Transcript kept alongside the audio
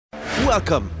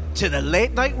Welcome to the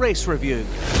Late Night Race Review.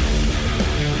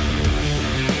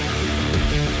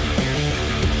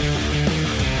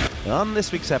 On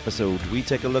this week's episode, we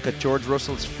take a look at George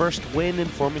Russell's first win in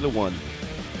Formula One,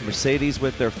 Mercedes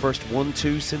with their first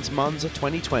 1-2 since Monza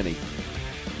 2020.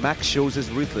 Max shows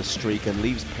his ruthless streak and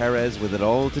leaves Perez with it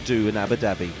all to do in Abu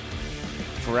Dhabi.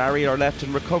 Ferrari are left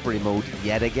in recovery mode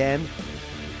yet again,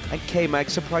 and K-Mag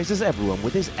surprises everyone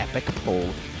with his epic pole.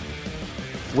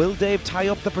 Will Dave tie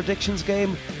up the predictions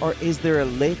game, or is there a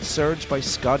late surge by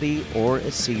Scotty or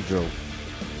Isidro?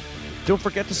 Don't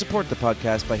forget to support the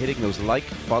podcast by hitting those like,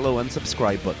 follow and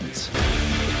subscribe buttons.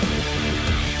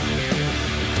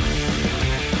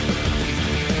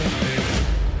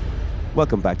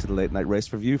 Welcome back to the Late Night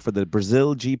Race Review for the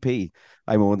Brazil GP.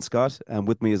 I'm Owen Scott, and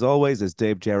with me as always is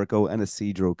Dave Jericho and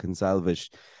Isidro Consalves.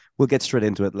 We'll get straight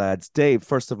into it, lads. Dave,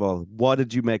 first of all, what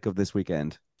did you make of this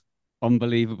weekend?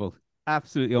 Unbelievable.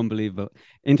 Absolutely unbelievable.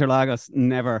 Interlagos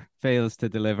never fails to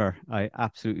deliver. I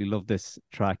absolutely love this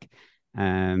track.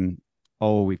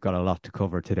 We've got a lot to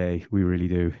cover today. We really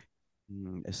do.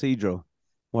 Isidro,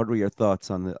 what were your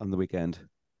thoughts on the weekend?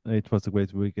 It was a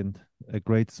great weekend, a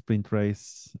great sprint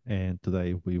race, and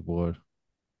today we were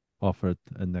offered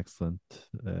an excellent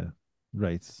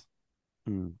race.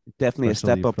 Definitely Especially a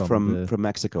step up from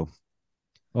Mexico.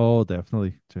 Oh,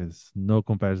 definitely. There's no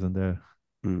comparison there.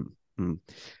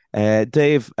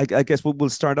 Dave, I guess we'll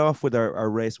start off with our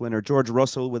race winner, George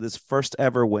Russell, with his first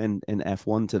ever win in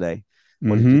F1 today.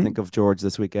 What did you think of George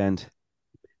this weekend?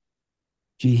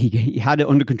 Gee, he had it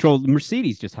under control. The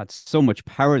Mercedes just had so much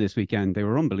power this weekend. They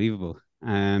were unbelievable.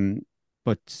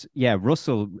 But yeah,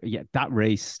 Russell, that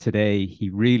race today, he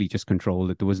really just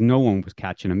controlled it. There was no one was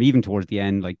catching him, even towards the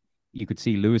end. Like you could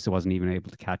see Lewis wasn't even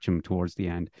able to catch him towards the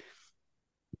end.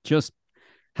 Just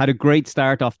had a great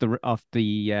start from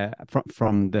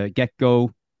the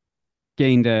get-go.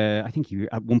 Gained, I think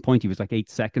at one point he was like 8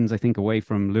 seconds, I think, away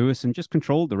from Lewis, and just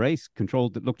controlled the race,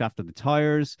 looked after the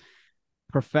tires,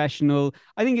 professional.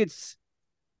 I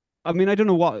don't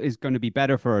know what is going to be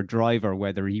better for a driver,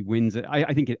 whether he wins it.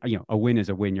 I think a win is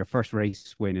a win. Your first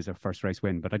race win is a first race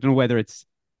win, but I don't know whether it's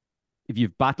if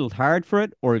you've battled hard for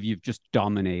it or if you've just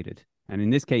dominated. And in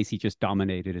this case, he just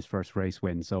dominated his first race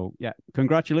win. So yeah,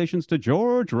 congratulations to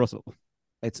George Russell.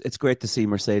 It's great to see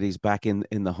Mercedes back in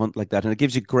the hunt like that, and it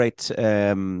gives you great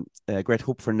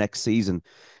hope for next season.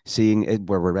 Seeing it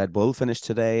where Red Bull finished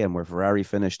today and where Ferrari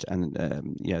finished, and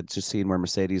just seeing where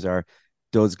Mercedes are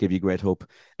does give you great hope.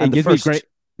 And gives me great.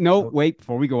 No, wait,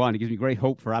 before we go on, it gives me great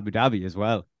hope for Abu Dhabi as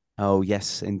well. Oh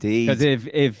yes, indeed. Because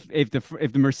if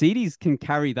the Mercedes can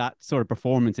carry that sort of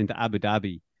performance into Abu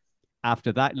Dhabi,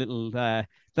 after that little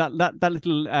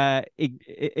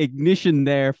ignition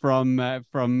there from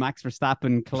Max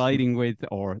Verstappen colliding with,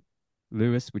 or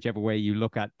Lewis, whichever way you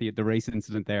look at the race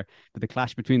incident there, but the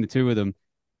clash between the two of them,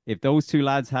 if those two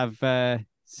lads have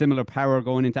similar power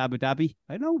going into Abu Dhabi,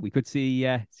 I know we could see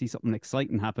something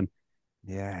exciting happen.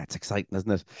 Yeah, it's exciting,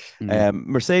 isn't it?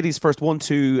 Mercedes' first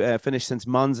 1-2 finish since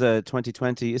Monza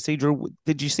 2020. Isidro,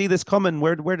 did you see this coming?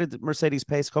 Where did Mercedes'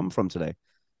 pace come from today?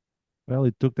 Well,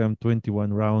 it took them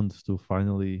 21 rounds to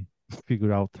finally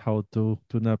figure out how to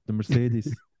tune up the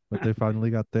Mercedes, but they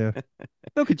finally got there.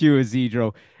 Look at you,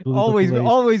 Isidro.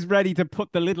 Always ready to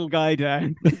put the little guy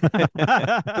down.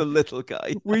 The little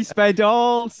guy. We spent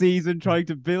all season trying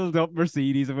to build up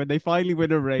Mercedes, and when they finally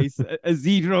win a race,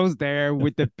 Isidro's there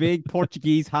with the big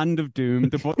Portuguese hand of doom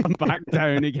to put them back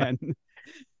down again.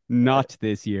 Not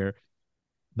this year.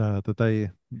 No,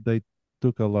 they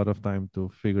took a lot of time to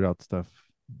figure out stuff.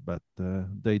 But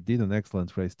they did an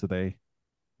excellent race today.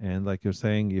 And like you're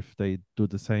saying, if they do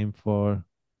the same for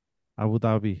Abu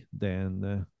Dhabi,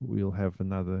 then we'll have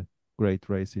another great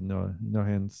race in our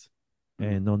hands.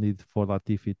 And no need for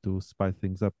Latifi to spice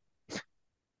things up.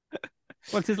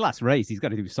 Well, it's his last race. He's got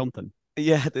to do something.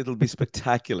 Yeah, it'll be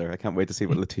spectacular. I can't wait to see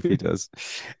what Latifi does.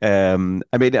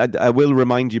 I will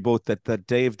remind you both that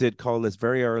Dave did call this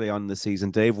very early on in the season.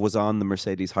 Dave was on the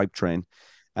Mercedes hype train.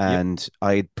 And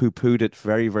I poo-pooed it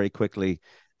very, very quickly,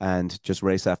 and just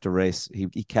race after race,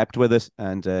 he kept with it,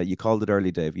 and you called it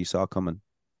early, Dave. You saw it coming.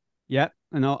 Yeah,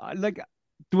 I know. Like,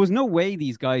 there was no way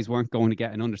these guys weren't going to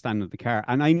get an understanding of the car.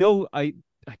 And I know, I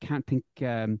can't think,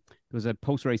 there was a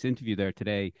post-race interview there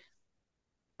today,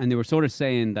 and they were sort of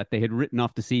saying that they had written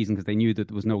off the season because they knew that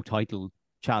there was no title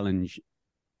challenge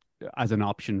as an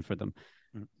option for them.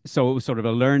 So it was sort of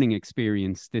a learning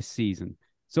experience this season.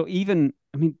 So even,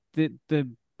 the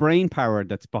brain power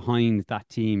that's behind that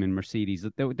team in Mercedes,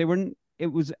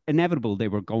 it was inevitable they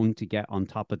were going to get on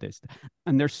top of this.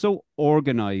 And they're so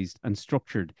organized and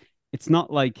structured. It's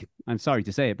not like, I'm sorry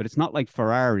to say it, but it's not like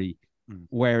Ferrari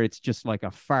where it's just like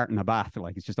a fart in a bath,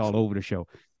 like it's just all over the show.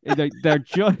 They're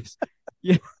just,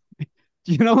 yeah.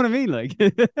 Do you know what I mean? Like,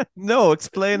 no,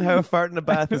 explain how a fart in a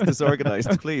bath is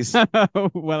disorganized, please.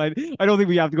 Well, I don't think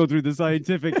we have to go through the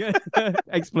scientific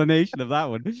explanation of that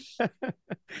one.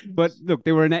 But look,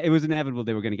 it was inevitable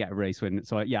they were going to get a race win.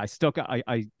 So yeah,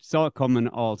 I saw it coming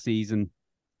all season.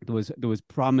 There was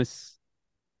promise.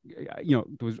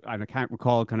 And I can't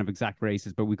recall kind of exact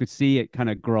races, but we could see it kind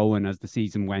of growing as the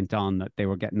season went on, that they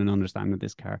were getting an understanding of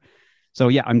this car. So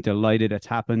yeah, I'm delighted it's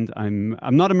happened. I'm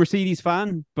not a Mercedes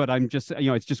fan, but I'm just,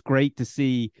 it's just great to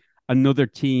see another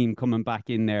team coming back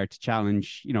in there to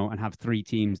challenge, and have 3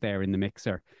 teams there in the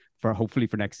mixer for hopefully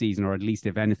for next season, or at least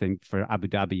if anything for Abu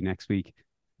Dhabi next week.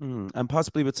 And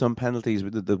possibly with some penalties,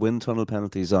 with the wind tunnel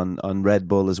penalties on Red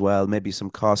Bull as well, maybe some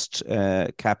cost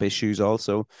cap issues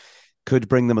also could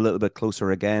bring them a little bit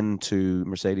closer again to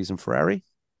Mercedes and Ferrari.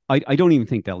 I don't even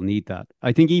think they'll need that.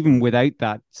 I think even without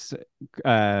that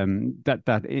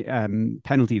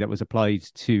penalty that was applied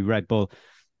to Red Bull,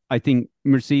 I think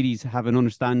Mercedes have an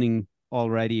understanding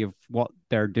already of what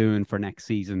they're doing for next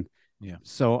season. Yeah.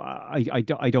 So I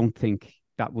don't think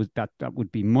that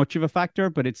would be much of a factor,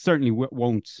 but it certainly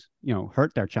won't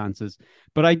hurt their chances.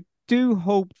 But I do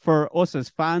hope for us as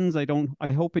fans, I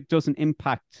hope it doesn't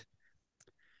impact.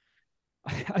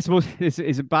 I suppose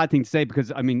it's a bad thing to say,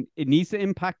 because I mean it needs to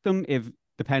impact them if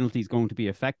the penalty is going to be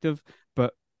effective.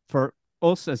 But for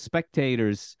us as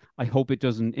spectators, I hope it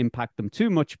doesn't impact them too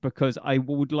much, because I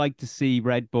would like to see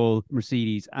Red Bull,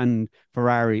 Mercedes, and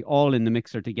Ferrari all in the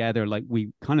mixer together, like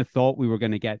we kind of thought we were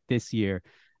going to get this year.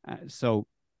 So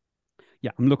yeah,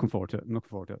 I'm looking forward to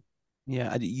it.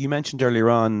 Yeah, you mentioned earlier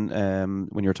on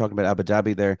when you were talking about Abu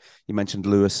Dhabi there, you mentioned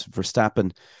Lewis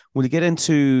Verstappen. Will you get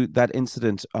into that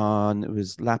incident on, it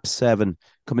was lap 7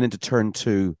 coming into turn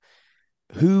 2?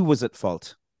 Who was at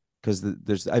fault?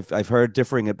 Because I've heard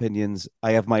differing opinions.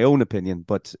 I have my own opinion,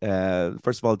 but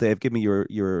first of all, Dave, give me your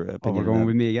opinion. Oh, we're going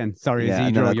with me again. Sorry, yeah,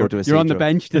 Isidro. You're on the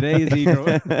bench today,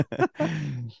 Isidro.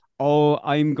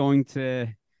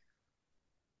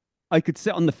 I could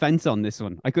sit on the fence on this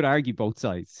one. I could argue both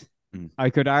sides. I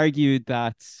could argue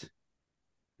that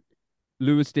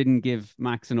Lewis didn't give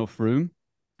Max enough room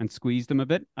and squeezed him a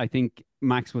bit. I think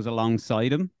Max was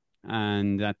alongside him,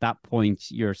 and at that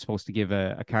point, you're supposed to give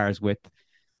a car's width.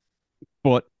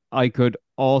 But I could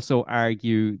also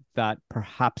argue that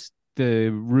perhaps the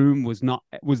room was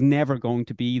never going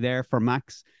to be there for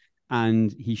Max,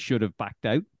 and he should have backed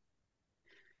out.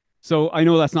 So I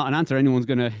know that's not an answer anyone's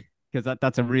going to, because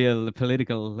that's a real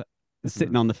political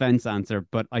sitting on the fence answer,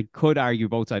 but I could argue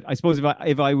both sides. I suppose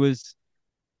if I was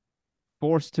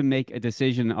forced to make a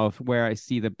decision of where I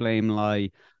see the blame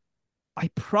lie, I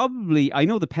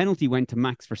know the penalty went to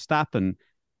Max Verstappen,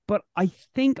 but I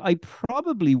think I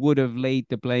probably would have laid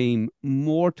the blame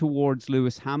more towards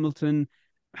Lewis Hamilton.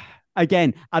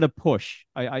 Again, at a push.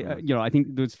 I think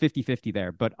there was 50-50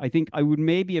 there, but I think I would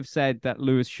maybe have said that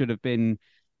Lewis should have been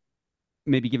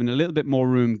maybe given a little bit more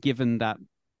room, given that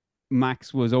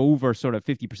Max was over sort of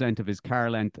 50% of his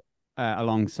car length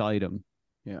alongside him.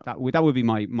 Yeah, that would be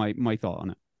my thought on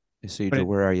it. Isidro,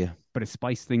 where are you? But it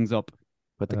spiced things up.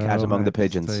 Put the cat among the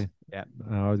pigeons. Yeah,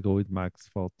 I would go with Max's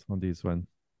fault on this one.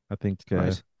 I think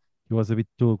right. He was a bit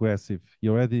too aggressive.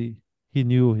 He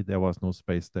knew there was no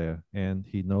space there, and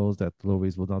he knows that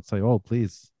Lewis would not say, "Oh,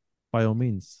 please, by all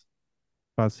means,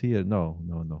 pass here." No.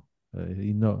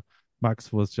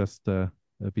 Max was just a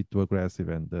bit too aggressive,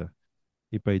 and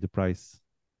he paid the price.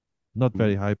 Not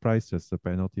very high price, just a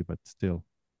penalty, but still.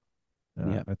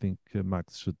 I think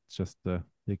Max should just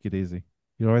take it easy.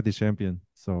 You're already champion,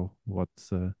 so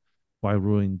why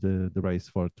ruin the race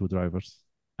for 2 drivers?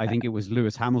 I think it was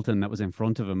Lewis Hamilton that was in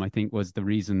front of him, I think was the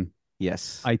reason.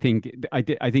 Yes. I think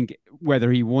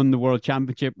whether he won the world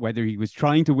championship, whether he was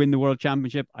trying to win the world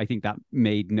championship, I think that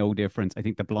made no difference. I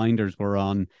think the blinders were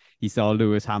on. He saw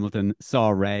Lewis Hamilton, saw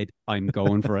red, I'm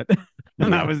going for it.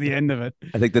 And that was the end of it.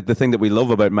 I think that the thing that we love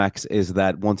about Max is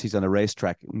that once he's on a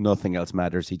racetrack, nothing else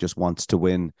matters. He just wants to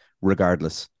win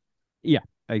regardless. Yeah,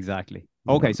 exactly.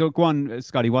 Okay, so go on,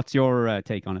 Scotty, what's your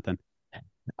take on it then?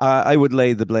 I would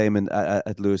lay the blame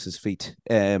at Lewis's feet.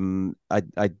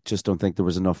 I just don't think there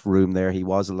was enough room there. He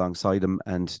was alongside him,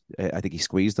 and I think he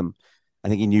squeezed him. I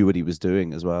think he knew what he was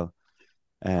doing as well.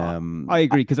 I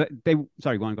agree, because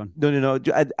sorry, go on. No.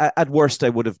 At worst, I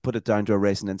would have put it down to a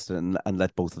racing incident and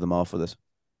let both of them off with it.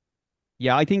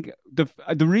 Yeah, I think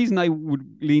the reason I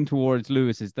would lean towards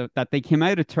Lewis is that they came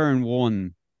out of turn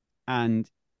 1, and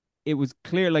it was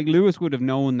clear, like Lewis would have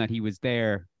known that he was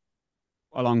there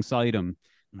alongside him.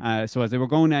 So as they were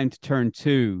going down to turn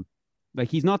 2,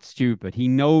 like he's not stupid. He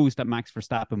knows that Max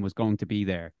Verstappen was going to be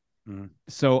there.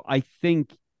 So I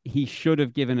think he should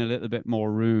have given a little bit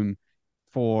more room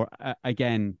for,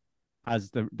 again,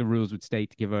 as the rules would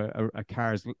state, to give a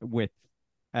car's width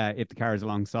if the car is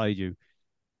alongside you.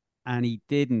 And he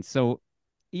didn't. So,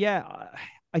 yeah,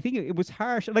 I think it was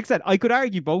harsh. Like I said, I could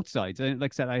argue both sides.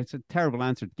 Like I said, it's a terrible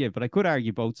answer to give, but I could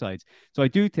argue both sides. So I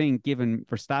do think giving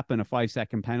Verstappen a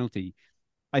 5-second penalty,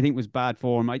 I think was bad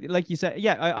form. Like you said,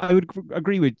 yeah, I would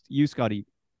agree with you, Scotty.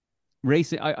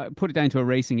 Racing, I put it down to a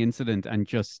racing incident and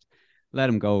just let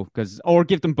him go, or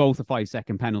give them both a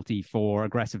 5-second penalty for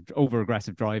over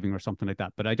aggressive driving or something like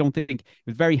that. But I don't think it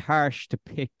was very harsh to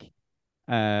pick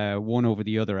one over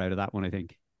the other out of that one, I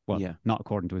think. Well, Yeah. not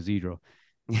according to Isidro.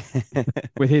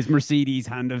 With his Mercedes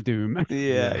hand of doom.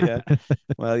 Yeah.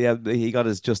 Well, yeah, he got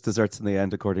his just desserts in the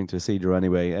end, according to Cedar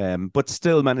anyway. But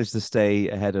still managed to stay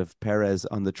ahead of Perez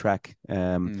on the track.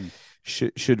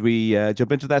 Should we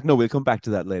jump into that? No, we'll come back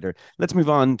to that later. Let's move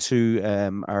on to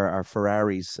our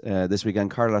Ferraris this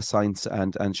weekend. Carlos Sainz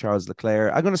and Charles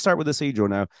Leclerc. I'm going to start with Isidro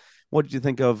now. What did you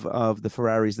think of the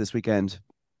Ferraris this weekend?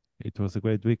 It was a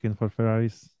great weekend for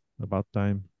Ferraris. About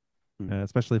time.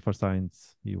 Especially for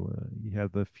Sainz. He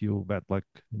had a few bad luck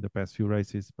in the past few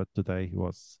races, but today he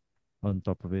was on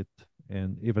top of it.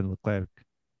 And even Leclerc,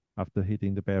 after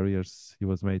hitting the barriers, he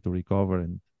was made to recover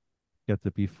and get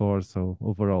the P4. So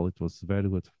overall, it was very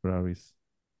good for Ferraris.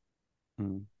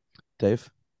 Dave?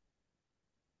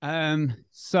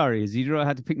 Sorry, Isidro, I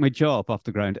had to pick my jaw up off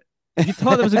the ground. You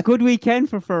thought it was a good weekend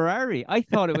for Ferrari? I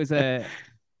thought it was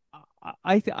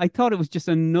I thought it was just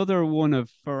another one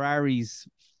of Ferrari's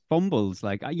fumbles.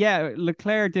 Like, yeah,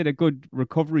 Leclerc did a good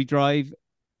recovery drive.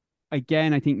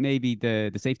 Again, I think maybe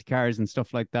the safety cars and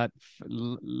stuff like that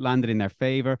landed in their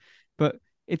favor, but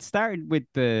it started with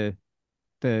the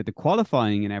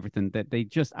qualifying and everything, that they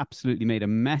just absolutely made a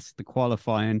mess the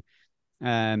qualifying.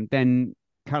 Then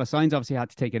Carlos Sainz obviously had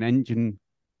to take an engine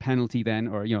penalty then,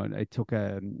 or it took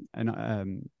a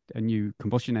new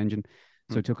combustion engine.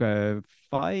 So it took a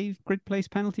 5 grid place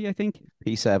penalty, I think.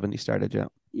 P7 he started, yeah.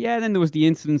 Yeah, then there was the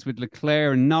incidents with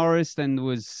Leclerc and Norris. Then there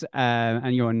was,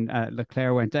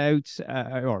 Leclerc went out,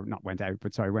 or not went out,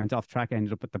 but sorry, went off track,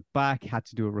 ended up at the back, had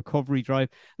to do a recovery drive.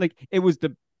 Like, it was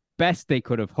the best they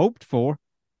could have hoped for.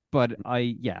 But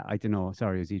I don't know.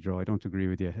 Sorry, Isidro, I don't agree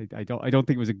with you. I don't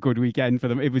think it was a good weekend for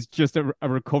them. It was just a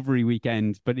recovery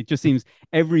weekend. But it just seems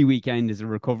every weekend is a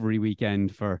recovery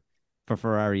weekend for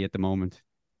Ferrari at the moment.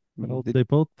 Well, they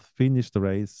both finished the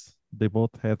race. They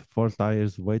both had 4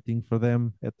 tires waiting for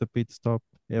them at the pit stop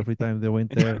every time they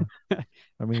went there.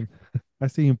 I mean, I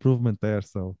see improvement there.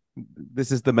 So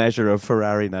this is the measure of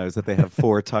Ferrari now, is that they have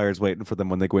 4 tires waiting for them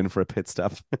when they go in for a pit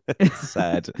stop. It's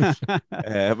sad.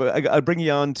 But I'll bring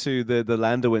you on to the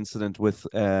Lando incident with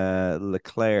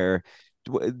Leclerc.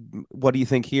 What do you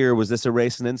think here? Was this a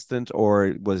racing incident,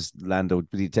 or was Lando,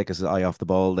 did he take his eye off the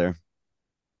ball there?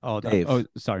 Oh,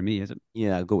 sorry, me, is it?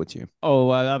 Yeah, I'll go with you. Oh,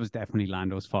 well, that was definitely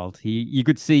Lando's fault. You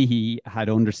could see he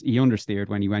understeered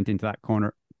when he went into that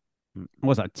corner.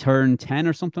 Was that turn 10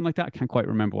 or something like that? I can't quite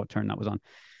remember what turn that was on.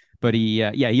 But he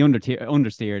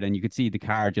understeered, and you could see the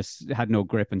car just had no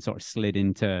grip and sort of slid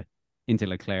into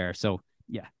Leclerc. So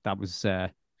yeah, that was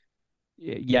I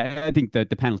think the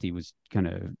penalty was kind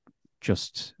of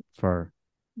just for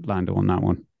Lando on that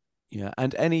one. Yeah,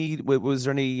 and was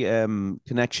there any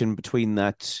connection between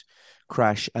that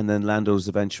crash and then Lando's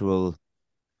eventual,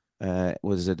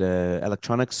 was it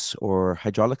electronics or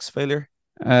hydraulics failure?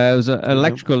 It was an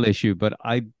electrical issue, but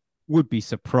I would be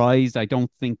surprised. I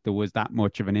don't think there was that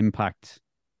much of an impact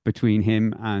between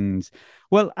him and,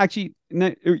 well, actually,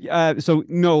 no,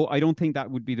 no, I don't think that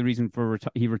would be the reason for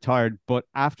he retired. But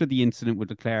after the incident with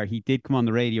Leclerc, he did come on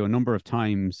the radio a number of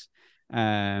times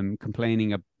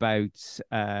complaining about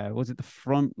was it the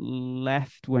front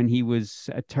left when he was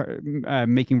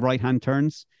making right-hand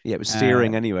turns? Yeah, it was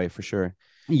steering anyway, for sure.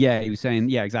 Yeah, he was saying,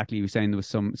 yeah, exactly. He was saying there was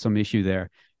some issue there.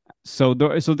 So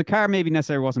the car maybe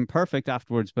necessarily wasn't perfect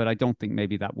afterwards, but I don't think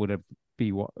maybe that would have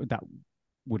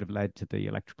led to the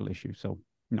electrical issue. So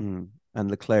no.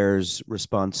 And Leclerc's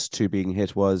response to being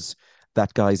hit was,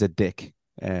 "That guy's a dick."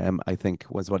 I think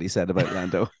was what he said about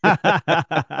Lando.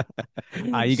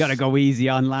 You got to go easy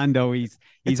on Lando. He's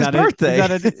his birthday.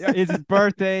 It's his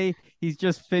birthday. He's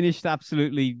just finished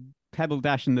absolutely pebble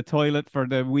dashing the toilet for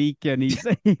the week, and he's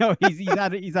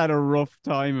had a rough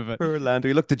time of it. Poor Lando.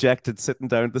 He looked dejected sitting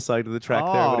down at the side of the track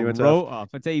there when he went off.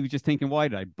 I'd say he was just thinking, why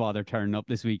did I bother turning up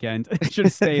this weekend? I should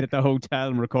have stayed at the hotel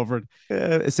and recovered.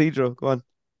 Isidro, go on.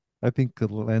 I think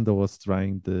Lando was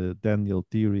trying the Daniel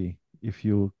theory. If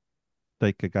you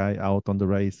take a guy out on the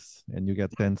race and you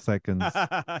get 10 seconds,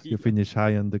 you finish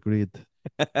high on the grid.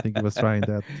 I think he was trying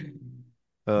that.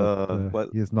 but Well,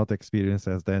 he is not experienced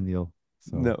as Daniel,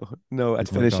 so no, at didn't work out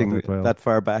finishing that well. that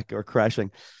far back or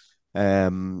crashing.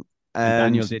 Um, And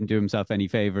Daniel and didn't do himself any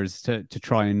favors to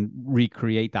try and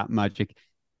recreate that magic.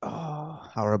 oh,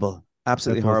 horrible,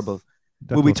 absolutely That horrible. was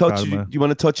Will that we was touch? Do karma. you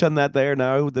want to touch on that there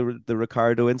now? The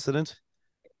Ricardo incident.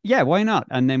 Yeah, why not?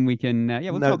 And then we can,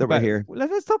 we'll Now talk that we're about here,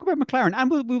 let's talk about McLaren, and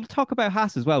we'll talk about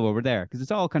Haas as well while we're there, because it's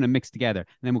all kind of mixed together. And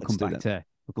then let's do that.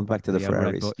 we'll We'll come go back back to to the the Red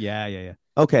Ferraris. Bull. Yeah.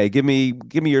 Okay, give me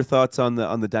your thoughts on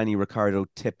the Danny Ricardo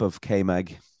tip of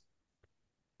K-Mag.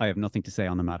 I have nothing to say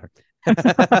on the matter.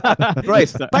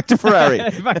 Right, back to Ferrari.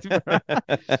 Back to Ferrari.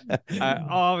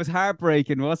 It was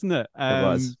heartbreaking, wasn't it? It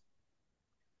was.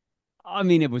 I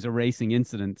mean, it was a racing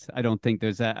incident. I don't think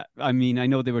there's a. I mean, I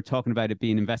know they were talking about it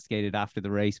being investigated after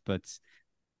the race, but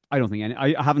I don't think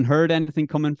I haven't heard anything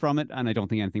coming from it, and I don't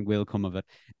think anything will come of it.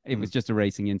 It was just a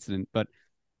racing incident, but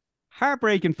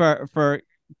heartbreaking for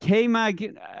K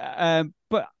Mag.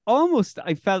 But almost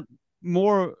I felt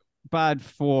more bad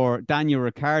for Daniel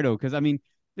Ricciardo, because I mean,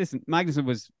 listen, Magnussen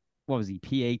was, what was he,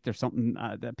 P8 or something,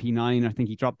 P9, I think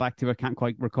he dropped back to. I can't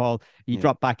quite recall. He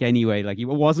dropped back anyway. Like, it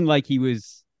wasn't like he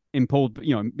was in pole,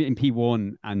 in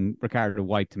P1 and Ricciardo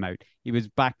wiped him out. He was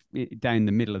back down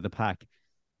the middle of the pack.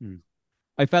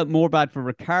 I felt more bad for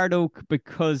Ricciardo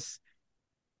because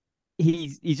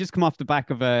he's just come off the back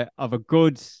of a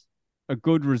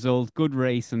good result, good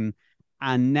race,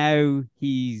 and now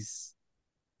he's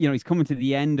coming to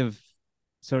the end of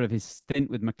sort of his stint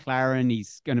with McLaren.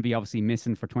 He's going to be obviously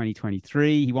missing for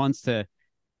 2023. He wants to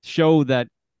show that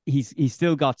he's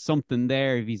still got something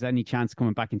there if he's any chance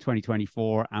coming back in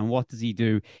 2024. And what does he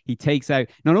do? He takes out,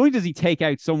 not only does he take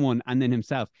out someone and then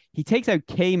himself, he takes out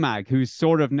K-Mag, who's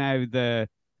sort of now the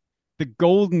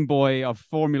golden boy of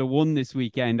Formula One this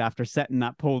weekend after setting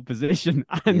that pole position.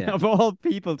 And of all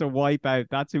people to wipe out,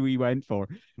 that's who he went for.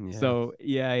 So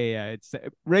it's a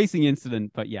racing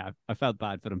incident, but I felt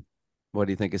bad for them. What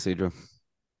do you think, Isidro?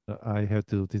 I have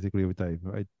to disagree with Dave.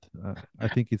 I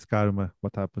think it's karma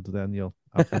what happened to Daniel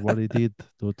after what he did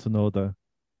to Tsunoda,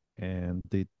 and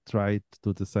they tried to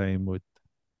do the same with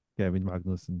Kevin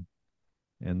Magnussen,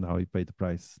 and now he paid the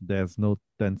price. There's no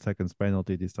 10 seconds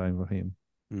penalty this time for him.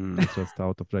 It's just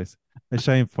out of race. A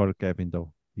shame for Kevin,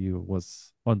 though. He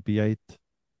was on P8,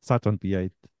 sat on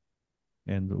P8,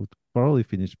 and would probably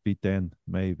finish P10,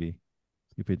 maybe,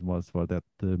 if it was for that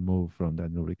move from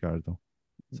Daniel Ricciardo.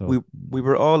 So we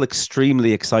were all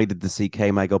extremely excited to see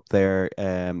K-Mag up there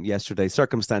yesterday.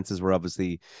 Circumstances were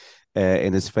obviously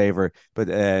in his favor, but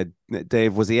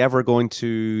Dave, was he ever going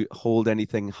to hold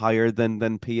anything higher than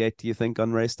P8, do you think,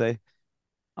 on race day?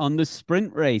 On the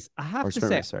sprint race, I have to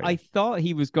say, I thought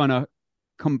he was going to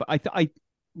come. I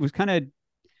was kind of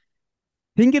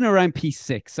thinking around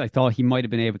P6. I thought he might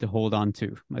have been able to hold on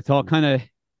to. I thought kind of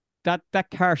that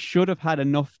car should have had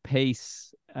enough pace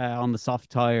on the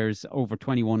soft tires over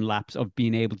 21 laps of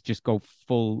being able to just go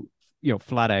full,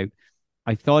 flat out.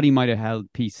 I thought he might have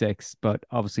held P6, but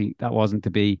obviously that wasn't to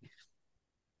be.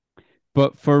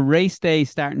 But for race day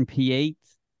starting P8,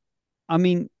 I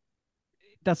mean,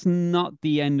 that's not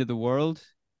the end of the world.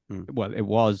 Well, it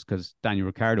was, because Daniel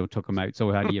Ricciardo took him out.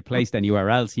 So had he placed anywhere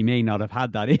else, he may not have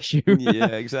had that issue. Yeah,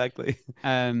 exactly.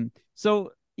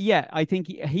 So yeah, I think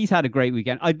he's had a great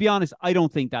weekend. I'd be honest, I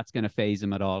don't think that's going to phase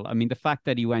him at all. I mean, the fact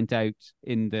that he went out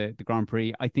in the Grand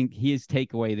Prix, I think his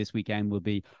takeaway this weekend will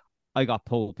be, I got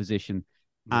pole position.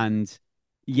 And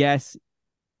yes,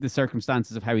 the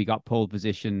circumstances of how he got pole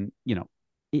position,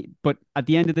 but at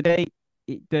the end of the day,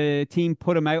 the team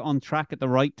put him out on track at the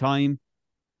right time.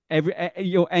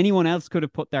 Anyone else could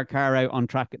have put their car out on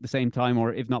track at the same time,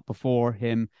 or if not before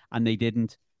him, and they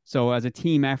didn't. So as a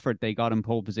team effort, they got him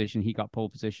pole position. He got pole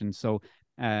position. So,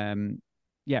 brilliant.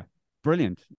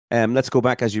 Let's go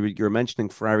back, as you were mentioning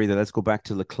Ferrari, let's go back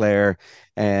to Leclerc.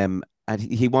 And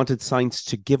he wanted Sainz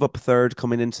to give up third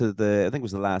coming into I think it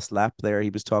was the last lap there.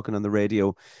 He was talking on the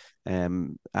radio,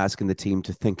 asking the team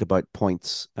to think about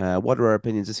points. What are our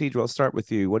opinions? Isidro, I'll start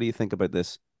with you. What do you think about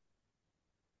this?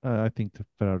 I think the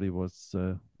Ferrari was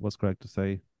correct to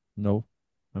say no.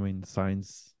 I mean,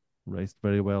 Sainz raced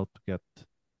very well to get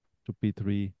to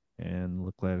P3, and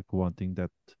Leclerc wanting that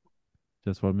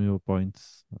just for more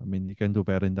points. I mean, you can do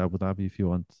better in Abu Dhabi if you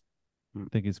want. I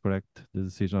think it's correct, the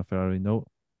decision of Ferrari. No,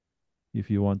 if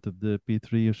you wanted the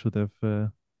P3, you should have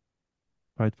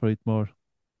fight for it more,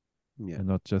 and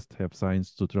not just have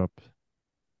Sainz to drop,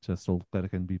 just so Leclerc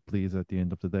can be pleased at the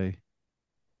end of the day.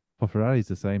 For Ferrari, it's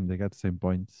the same. They got the same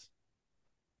points.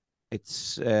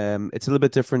 It's a little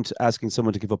bit different asking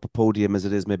someone to give up a podium as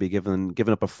it is maybe giving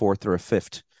up a fourth or a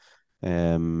fifth.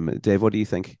 Dave, what do you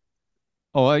think?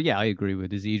 Oh, yeah, I agree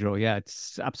with Isidro. Yeah,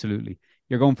 it's absolutely.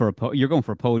 you're going for you're going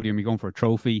for a podium, you're going for a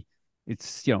trophy.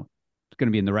 It's it's going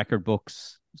to be in the record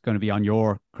books. It's going to be on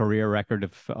your career record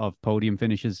of podium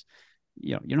finishes.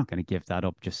 You're not going to give that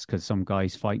up just because some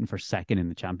guy's fighting for second in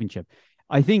the championship.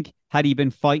 I think had he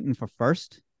been fighting for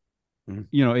first,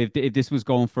 if this was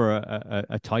going for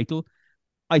a title,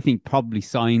 I think probably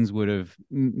Sainz would have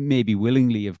maybe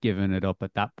willingly have given it up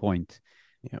at that point,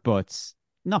 but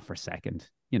not for second.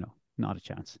 Not a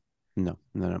chance. No.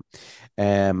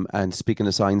 And speaking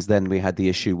of Sainz, then we had the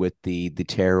issue with the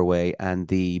tearaway and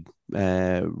the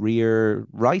rear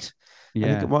right. I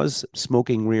think it was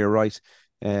smoking rear right.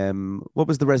 What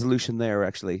was the resolution there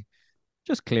actually?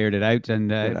 Just cleared it out, and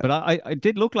but I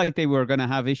did look like they were going to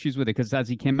have issues with it because as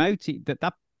he came out,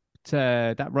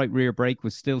 that right rear brake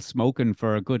was still smoking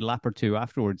for a good lap or two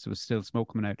afterwards. It was still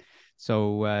smoke coming out.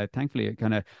 So thankfully, it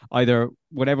kind of either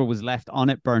whatever was left on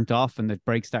it burnt off, and the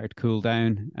brake started to cool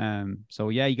down. So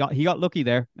yeah, he got lucky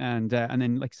there, and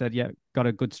then like I said, got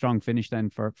a good strong finish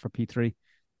then for P3.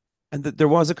 And there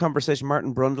was a conversation.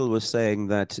 Martin Brundle was saying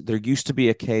that there used to be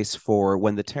a case for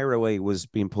when the tearaway was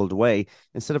being pulled away,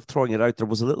 instead of throwing it out, there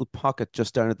was a little pocket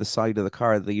just down at the side of the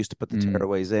car that they used to put the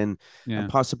tearaways in. Yeah. And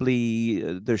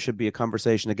possibly there should be a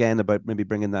conversation again about maybe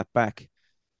bringing that back.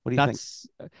 What do you think?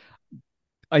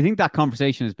 I think that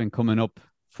conversation has been coming up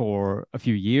for a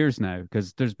few years now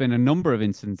because there's been a number of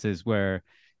instances where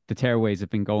the tearaways have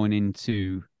been going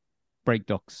into brake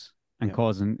ducts and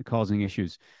causing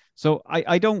issues. So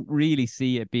I don't really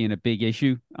see it being a big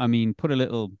issue. I mean, put a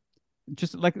little,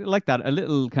 just like that, a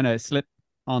little kind of slip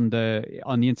on the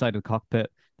inside of the cockpit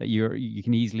that you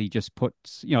can easily just put,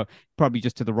 probably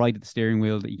just to the right of the steering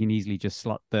wheel that you can easily just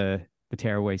slot the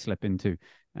tearaway slip into.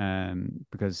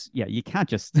 Because you can't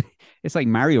just it's like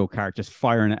Mario Kart just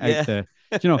firing it out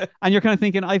and you're kind of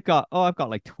thinking I've got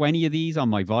like 20 of these on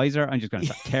my visor. I'm just going to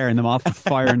start tearing them off and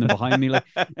firing them behind me, like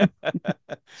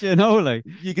like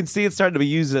you can see it starting to be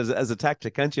used as a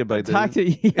tactic, can't you? By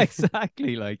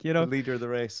exactly, like the leader of the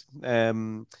race.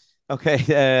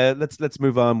 Okay, let's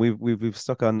move on. We've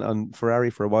stuck on Ferrari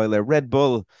for a while there. Red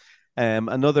Bull,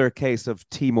 another case of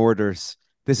team orders.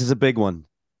 This is a big one.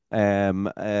 I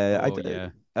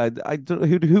don't.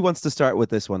 Who wants to start with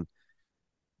this one?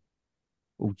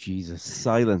 Oh Jesus!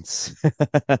 Silence.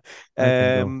 I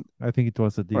think it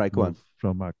was a deep move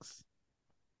from Max.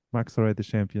 Max already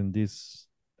champion. This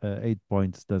 8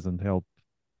 points doesn't help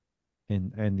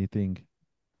in anything,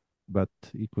 but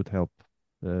it could help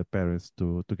Perez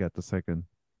to get the second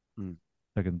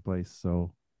place.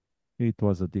 So it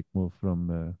was a dick move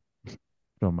from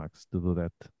Max to do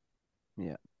that.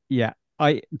 Yeah.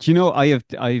 I've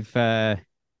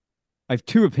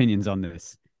two opinions on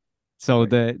this. So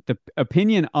the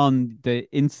opinion on the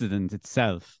incident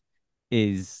itself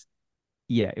is,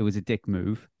 it was a dick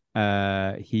move.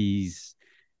 He's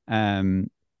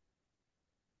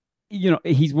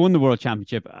he's won the world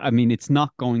championship. I mean, it's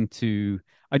not going to.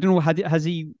 I don't know. Has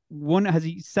he won? Has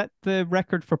he set the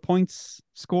record for points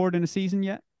scored in a season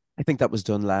yet? I think that was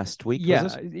done last week.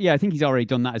 Was it? I think he's already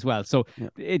done that as well. So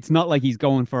it's not like he's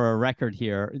going for a record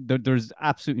here. There's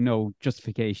absolutely no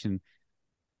justification.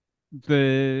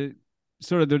 The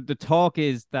talk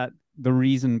is that the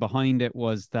reason behind it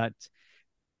was that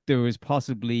there was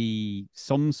possibly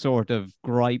some sort of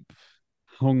gripe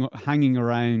hanging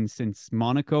around since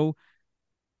Monaco,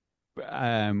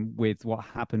 with what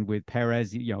happened with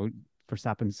Perez.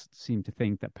 Verstappen seemed to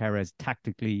think that Perez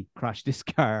tactically crashed his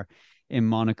car in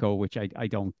Monaco, which I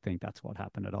don't think that's what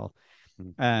happened at all.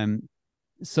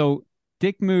 So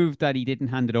dick move that he didn't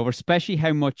hand it over, especially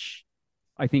how much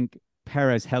I think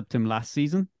Perez helped him last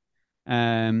season.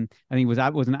 I think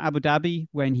it was in Abu Dhabi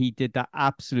when he did that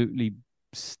absolutely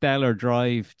stellar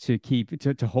drive to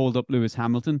hold up Lewis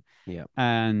Hamilton,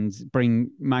 and bring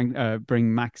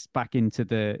Max back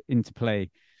into play.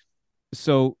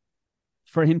 So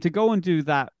for him to go and do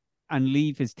that and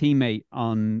leave his teammate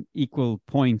on equal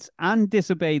points and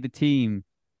disobey the team,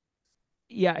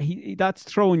 that's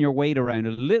throwing your weight around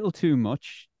a little too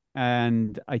much.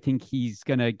 And I think he's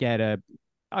gonna get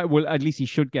at least he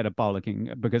should get a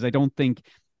bollocking, because I don't think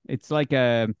it's like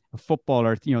a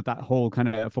footballer, that whole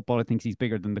kind of footballer thinks he's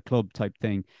bigger than the club type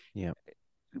thing. Yeah.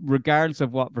 Regardless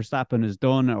of what Verstappen has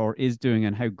done or is doing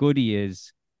and how good he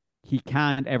is, he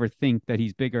can't ever think that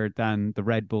he's bigger than the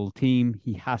Red Bull team.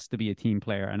 He has to be a team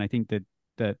player. And I think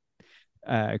that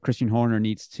Christian Horner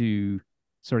needs to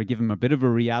sort of give him a bit of a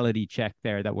reality check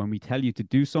there, that when we tell you to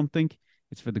do something,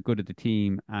 it's for the good of the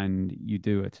team and you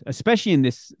do it, especially in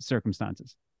this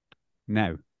circumstances.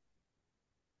 Now,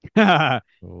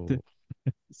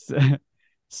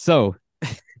 so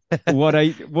what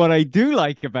I do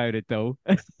like about it though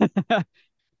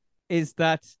is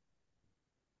that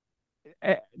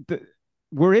uh, the,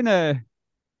 we're in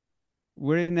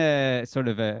a sort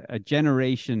of a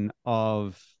generation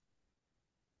of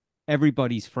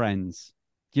everybody's friends.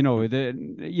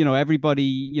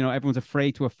 Everybody, everyone's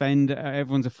afraid to offend,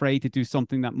 everyone's afraid to do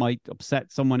something that might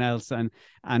upset someone else, and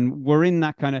we're in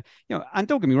that kind of, and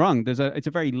don't get me wrong, it's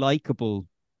a very likable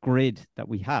grid that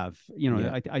we have.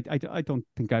 Yeah. I don't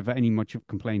think I've any much of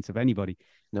complaints of anybody.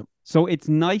 No. So it's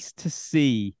nice to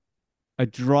see a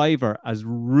driver as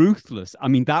ruthless. I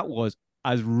mean, that was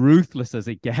as ruthless as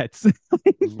it gets in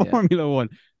Formula One.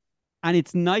 And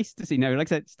it's nice to see now, like I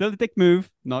said, still a dick move,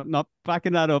 not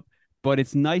backing that up, but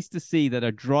it's nice to see that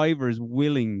a driver is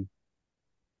willing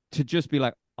to just be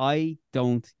like, I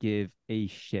don't give a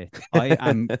shit.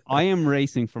 I am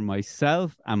racing for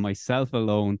myself and myself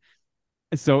alone.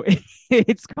 So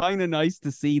it's kind of nice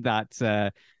to see that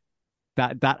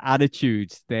that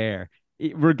attitude there.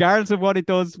 Regardless of what it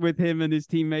does with him and his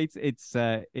teammates, it's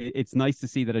nice to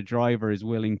see that a driver is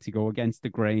willing to go against the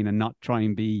grain and not try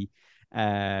and be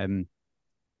trying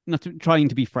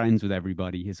to be friends with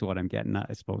everybody is what I'm getting at,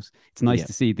 I suppose. It's nice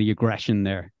to see the aggression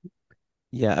there.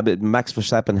 Yeah, but Max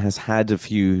Verstappen has had a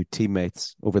few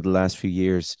teammates over the last few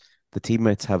years. The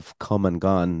teammates have come and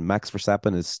gone. Max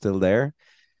Verstappen is still there,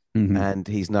 and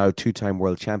he's now two-time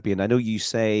world champion. I know you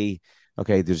say,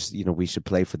 okay, we should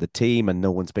play for the team and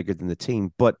no one's bigger than the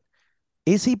team, but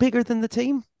is he bigger than the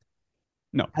team?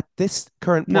 No. At this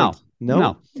current point?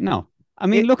 No. I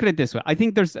mean, look at it this way. I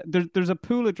think there's a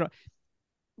pool of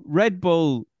Red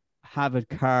Bull have a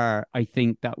car, I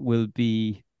think, that will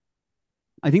be.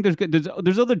 I think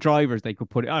there's other drivers they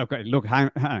could put. Oh, okay. Look, hang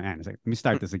on a second. Let me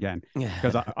start this again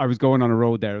because I was going on a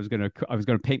road there. I was gonna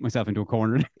paint myself into a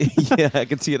corner. Yeah, I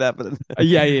can see it happening.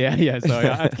 Yeah. So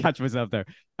I had to catch myself there.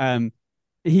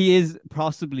 He is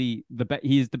possibly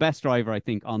he is the best driver, I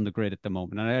think, on the grid at the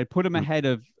moment, and I put him ahead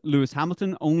of Lewis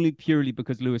Hamilton only purely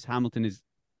because Lewis Hamilton is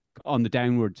on the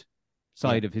downward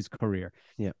side of his career.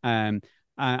 Yeah.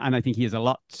 And I think he has a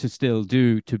lot to still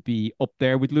do to be up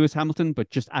there with Lewis Hamilton,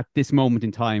 but just at this moment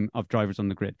in time of drivers on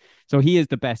the grid. So he is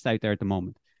the best out there at the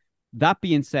moment. That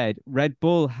being said, Red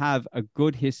Bull have a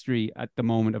good history at the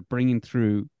moment of bringing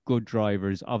through good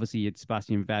drivers. Obviously, it's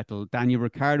Sebastian Vettel. Daniel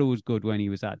Ricciardo was good when he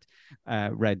was at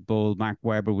Red Bull. Mark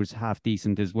Webber was half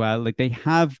decent as well. Like they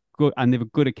have good, and they have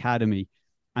a good academy,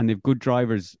 and they've good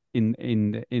drivers in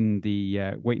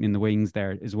the waiting in the wings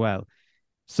there as well.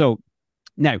 So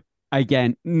now,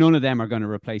 again, none of them are going to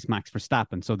replace Max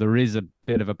Verstappen. So there is a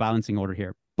bit of a balancing order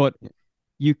here. But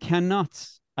you cannot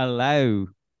allow,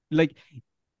 like,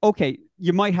 okay,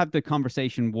 you might have the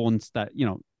conversation once that,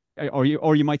 or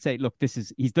you might say, look,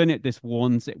 he's done it this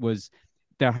once.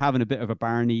 They're having a bit of a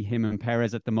Barney, him and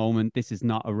Perez at the moment. This is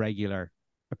not a regular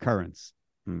occurrence.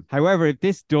 However, if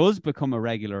this does become a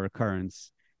regular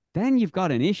occurrence, then you've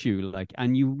got an issue,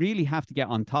 and you really have to get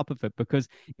on top of it, because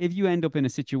if you end up in a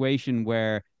situation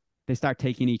where they start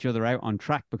taking each other out on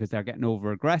track because they're getting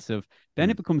over aggressive, then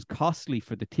it becomes costly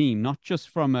for the team, not just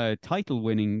from a title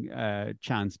winning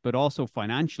chance, but also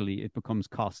financially. It becomes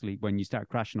costly when you start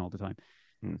crashing all the time.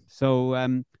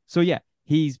 So yeah,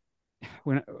 he's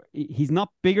not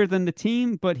bigger than the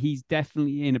team, but he's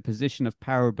definitely in a position of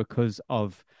power because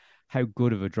of how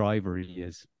good of a driver he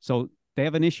is. So they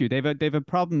have an issue. They've a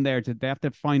problem there. They have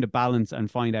to find a balance and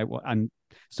find out and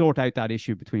sort out that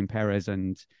issue between Perez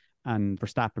and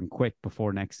Verstappen quick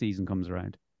before next season comes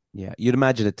around. Yeah, you'd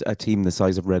imagine a team the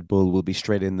size of Red Bull will be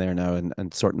straight in there now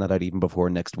and sorting that out even before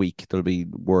next week. There'll be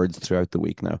words throughout the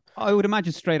week now. I would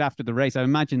imagine straight after the race. I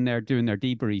imagine they're doing their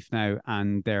debrief now,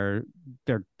 and they're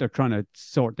trying to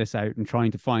sort this out and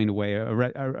trying to find a way,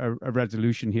 a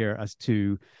resolution here as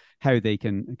to how they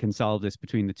can solve this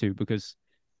between the two. Because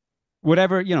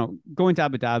whatever, going to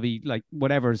Abu Dhabi, like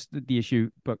whatever's the issue,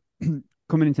 but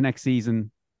coming into next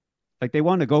season, like they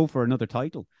want to go for another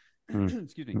title.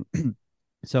 Excuse me.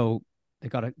 So they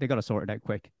gotta sort it out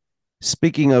quick.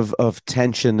 Speaking of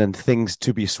tension and things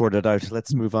to be sorted out,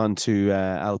 let's move on to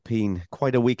Alpine.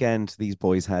 Quite a weekend these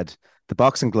boys had. The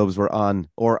boxing gloves were on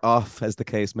or off, as the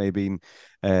case may be,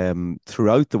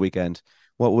 throughout the weekend.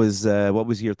 What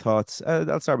was your thoughts?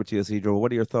 I'll start with you, Isidro.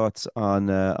 What are your thoughts on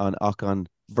Ocon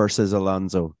versus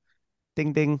Alonso?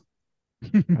 Ding ding.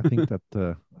 I think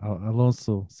that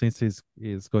Alonso, since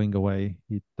he's going away,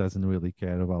 he doesn't really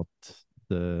care about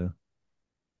the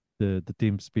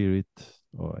team spirit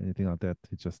or anything like that.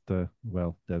 It's just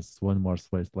there's one more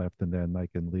race left, and then I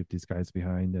can leave these guys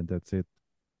behind, and that's it.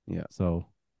 Yeah. So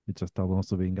it's just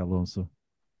Alonso being Alonso.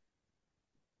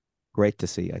 Great to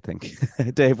see, I think.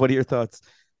 Dave, what are your thoughts?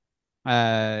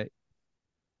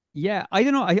 Yeah, I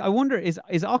don't know. I wonder, is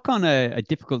Ocon a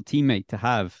difficult teammate to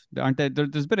have? Aren't there?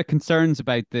 There's a bit of concerns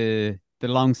about the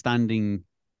long-standing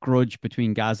grudge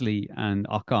between Gasly and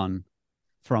Ocon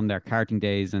from their karting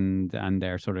days and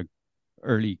their sort of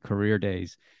early career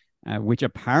days, which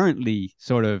apparently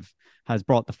sort of has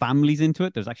brought the families into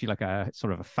it. There's actually like a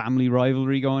sort of a family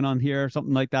rivalry going on here or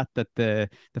something like that, that the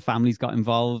families got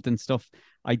involved and stuff.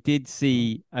 I did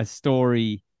see a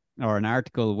story or an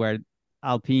article where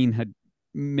Alpine had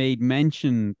made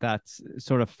mention that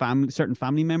sort of certain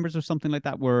family members or something like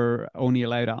that were only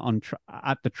allowed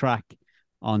at the track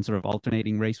on sort of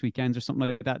alternating race weekends or something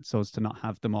like that, so as to not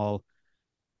have them all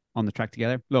on the track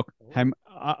together. Look,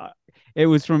 it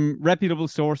was from reputable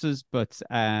sources, but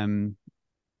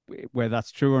where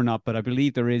that's true or not, but I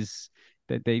believe there is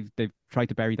that they've tried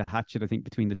to bury the hatchet, I think,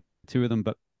 between the two of them.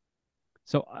 But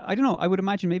so I don't know. I would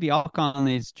imagine maybe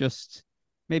Ocon is just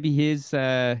maybe his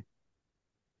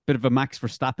bit of a Max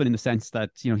Verstappen in the sense that,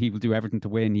 you know, he will do everything to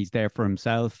win. He's there for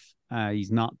himself.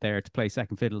 He's not there to play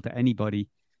second fiddle to anybody.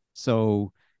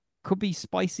 So could be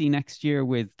spicy next year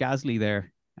with Gasly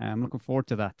there. I'm looking forward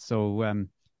to that. So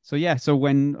yeah. So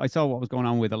when I saw what was going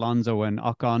on with Alonso and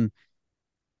Ocon,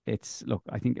 I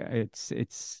think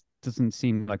it's doesn't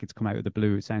seem like it's come out of the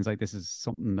blue. It sounds like this is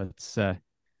something that's to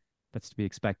be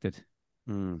expected.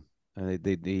 A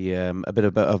bit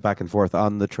of back and forth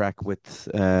on the track with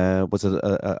was it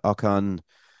Ocon?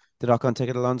 Did Ocon take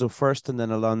it Alonso first, and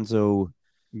then Alonso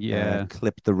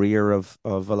clipped the rear of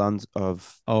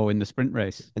Alonso in the sprint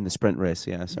race? In the sprint race,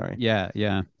 yeah, sorry.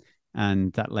 Yeah.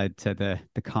 And that led to the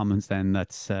comments then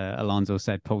that Alonso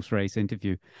said post race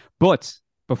interview. But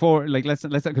before, like, let's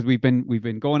because we've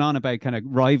been going on about kind of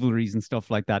rivalries and stuff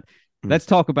like that. Let's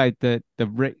talk about let's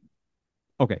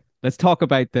talk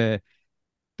about the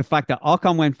fact that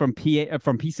Ocon went from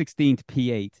P16 to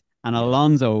P8, and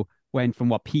Alonso went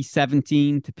from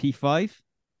P17 to P5,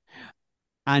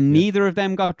 and neither of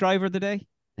them got driver of the day.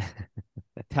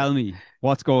 Tell me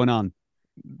what's going on.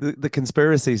 The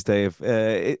conspiracies, Dave.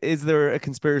 Is there a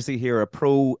conspiracy here, a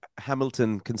pro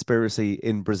Hamilton conspiracy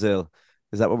in Brazil?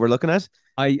 Is that what we're looking at?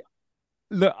 I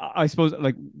suppose,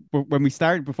 like, when we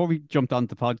started, before we jumped on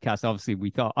the podcast, obviously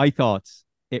I thought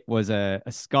it was a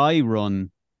Sky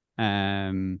Run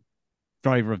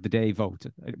driver of the day vote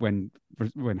when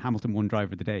Hamilton won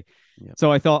driver of the day. Yep.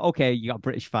 So I thought, okay, you got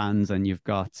British fans and you've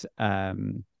got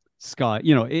Sky.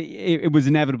 You know, it was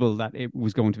inevitable that it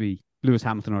was going to be Lewis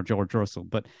Hamilton or George Russell.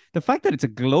 But the fact that it's a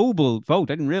global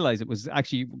vote, I didn't realize it was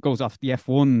actually goes off the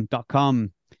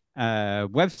F1.com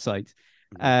website.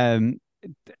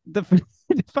 The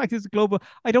fact it's global,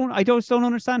 I don't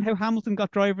understand how Hamilton got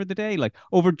driver of the day, like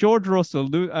over George Russell,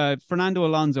 Fernando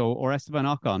Alonso, or Esteban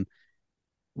Ocon.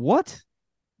 What?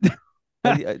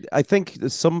 I think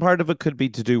some part of it could be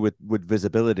to do with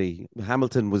visibility.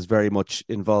 Hamilton was very much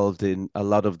involved in a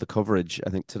lot of the coverage, I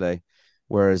think, today,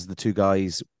 whereas the two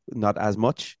guys not as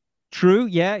much. True,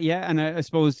 yeah, and I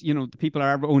suppose, you know, the people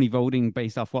are only voting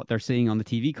based off what they're seeing on the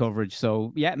TV coverage.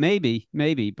 So yeah, maybe,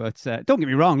 but don't get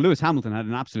me wrong, Lewis Hamilton had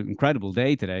an absolute incredible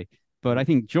day today. But I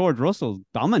think George Russell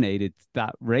dominated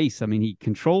that race. I mean, he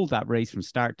controlled that race from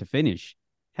start to finish.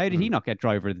 How did he not get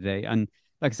driver of the day? And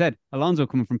like I said, Alonso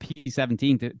coming from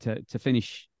P17 to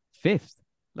finish fifth.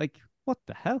 Like, what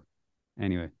the hell?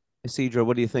 Anyway. Isidro,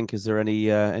 what do you think? Is there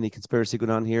any conspiracy going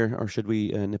on here, or should we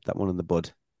nip that one in the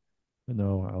bud?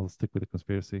 No, I'll stick with the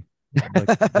conspiracy.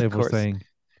 Like Dave was saying,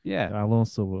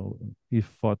 Alonso, he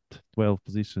fought 12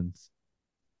 positions.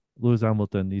 Lewis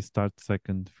Hamilton, he started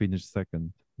second, finished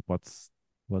second. I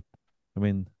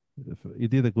mean, he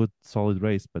did a good, solid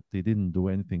race, but he didn't do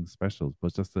anything special. It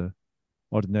was just a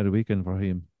ordinary weekend for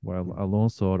him. While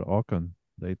Alonso or Ocon,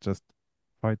 they just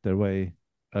fight their way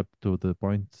up to the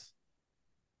points.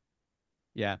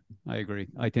 Yeah, I agree.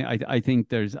 I think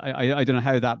there's I don't know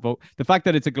how that vote. The fact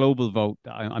that it's a global vote,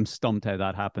 I'm stumped how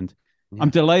that happened. Yeah.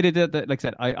 I'm delighted that, like I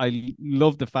said, I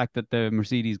love the fact that the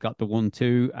Mercedes got the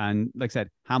 1-2, and like I said,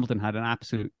 Hamilton had an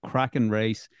absolute cracking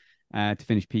race to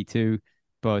finish P2.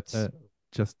 But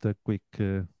just a quick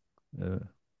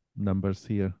numbers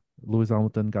here. Lewis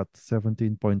Hamilton got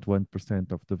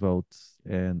 17.1% of the votes,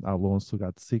 and Alonso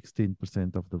got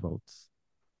 16% of the votes.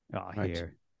 Oh, right.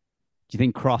 Here. Do you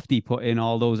think Crofty put in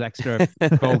all those extra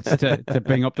votes to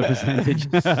bring up the percentage?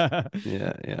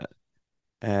 Yeah.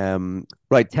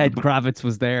 Right. Ted Kravitz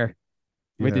was there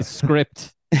with his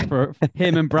script for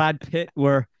him, and Brad Pitt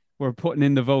were putting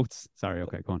in the votes. Sorry,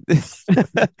 okay, go on.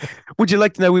 Would you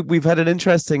like to know? We've had an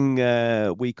interesting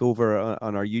week over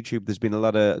on our YouTube. There's been a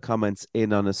lot of comments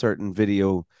in on a certain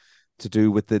video to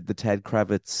do with the Ted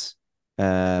Kravitz,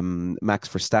 Max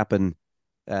Verstappen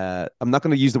I'm not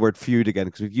going to use the word feud again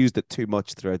because we've used it too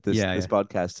much throughout this Yeah, this yeah.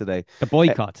 podcast today. The Uh,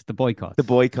 boycott, the boycott. the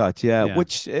boycott, yeah. Yeah.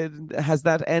 Which has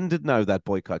that ended now? That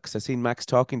boycott, because I seen Max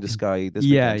talking to Sky this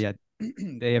Yeah, weekend.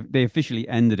 yeah. They officially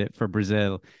ended it for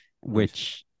Brazil, Right.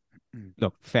 which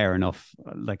look, fair enough.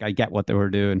 Like I get what they were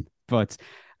doing, but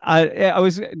I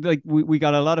was like we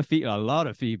got a lot of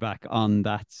feedback on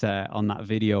that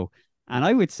video, and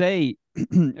I would say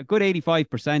a good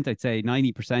 85%, I'd say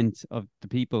 90% of the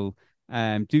people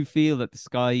do feel that the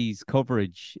Sky's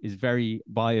coverage is very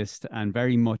biased and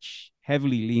very much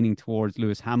heavily leaning towards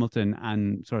Lewis Hamilton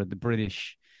and sort of the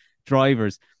British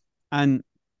drivers. And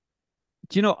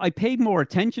do you know, I paid more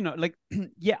attention. Like,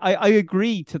 yeah, I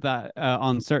agree to that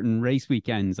on certain race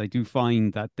weekends. I do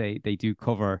find that they do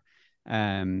cover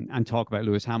and talk about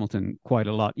Lewis Hamilton quite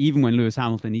a lot, even when Lewis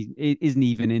Hamilton isn't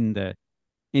even in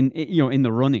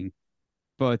the running.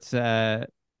 But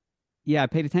yeah, I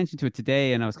paid attention to it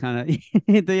today, and I was kind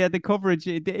of the coverage.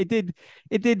 It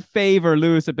did favor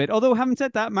Lewis a bit. Although, having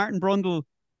said that, Martin Brundle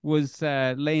was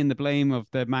laying the blame of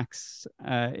the Max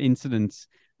incident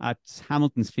at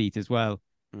Hamilton's feet as well.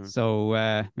 Mm.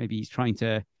 So maybe he's trying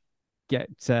to get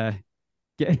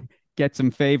get get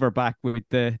some favor back with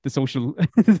the social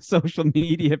the social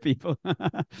media people.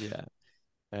 Yeah.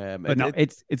 But no,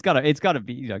 it's gotta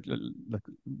be like, look,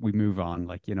 we move on.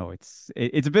 Like, it's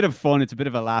a bit of fun, it's a bit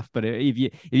of a laugh, but if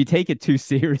you take it too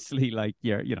seriously, like,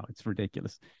 it's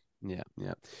ridiculous. Yeah,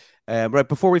 yeah. Right,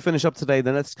 before we finish up today,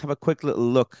 then let's have a quick little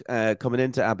look coming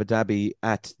into Abu Dhabi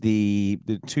at the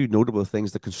two notable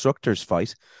things: the constructors'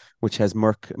 fight, which has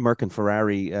Merc and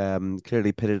Ferrari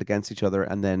clearly pitted against each other,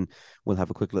 and then we'll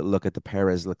have a quick little look at the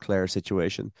Perez Leclerc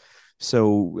situation.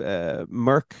 So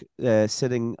Merc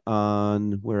sitting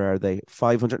on, where are they?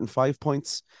 505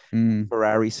 points. Mm.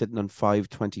 Ferrari sitting on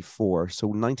 524.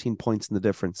 So 19 points in the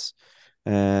difference.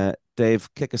 Dave,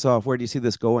 kick us off. Where do you see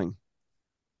this going?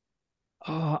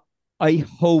 Uh, I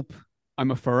hope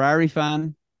I'm a Ferrari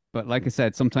fan, but like I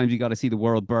said, sometimes you got to see the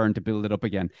world burn to build it up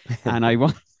again. And I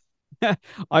want,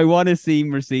 I want to see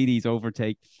Mercedes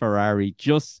overtake Ferrari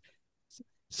just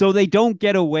so they don't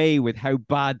get away with how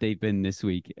bad they've been this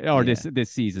week or Yeah,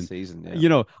 this season. season,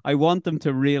 yeah. I want them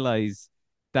to realize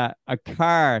that a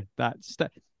car at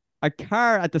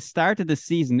the start of the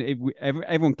season, if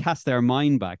everyone cast their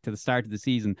mind back to the start of the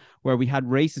season where we had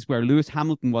races where Lewis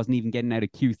Hamilton wasn't even getting out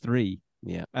of Q3.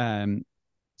 Yeah.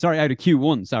 Sorry, out of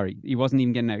Q1. Sorry, he wasn't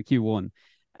even getting out of Q1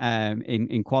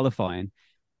 in qualifying,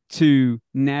 to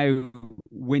now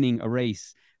winning a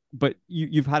race. But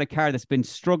you've had a car that's been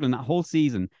struggling that whole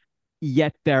season,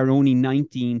 yet they're only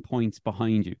 19 points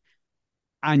behind you.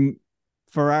 And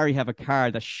Ferrari have a car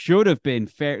that should have been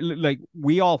fair, like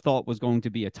we all thought was going to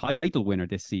be a title winner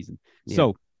this season. Yeah.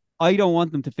 So I don't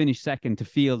want them to finish second to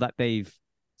feel that they've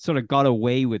sort of got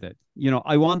away with it.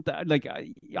 I want that. Like,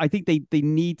 I think they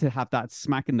need to have that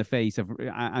smack in the face of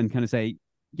and kind of say,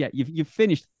 yeah, you've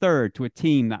finished third to a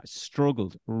team that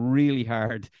struggled really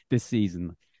hard this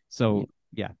season. So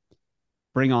yeah,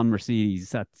 bring on Mercedes.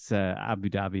 That's Abu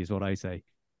Dhabi is what I say.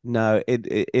 Now,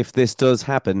 if this does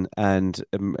happen and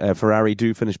Ferrari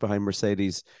do finish behind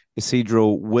Mercedes, Isidro,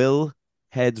 will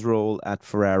heads roll at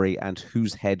Ferrari, and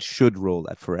whose head should roll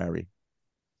at Ferrari?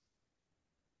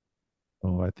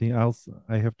 Oh,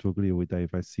 I have to agree with Dave.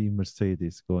 I see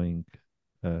Mercedes going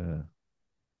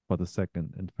for the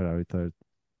second and Ferrari third,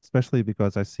 especially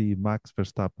because I see Max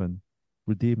Verstappen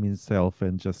redeem himself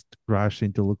and just crash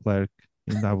into Leclerc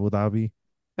in Abu Dhabi.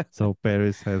 So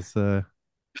Perez has a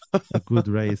good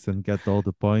race and get all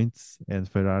the points, and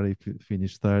Ferrari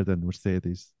finish third and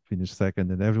Mercedes finish second,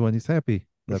 and everyone is happy.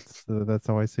 That's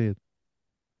how I see it.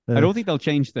 I don't think they'll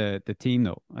change the team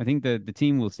though. I think the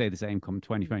team will stay the same come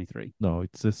 2023. No,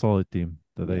 it's a solid team.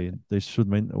 They should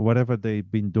whatever they've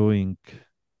been doing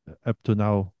up to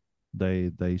now.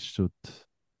 They should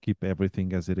keep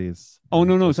everything as it is. Oh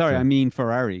no, sorry, I mean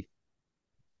Ferrari.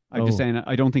 I'm just Oh. saying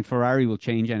I don't think Ferrari will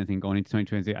change anything going into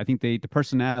 2023. I think the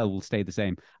personnel will stay the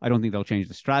same. I don't think they'll change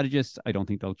the strategists. I don't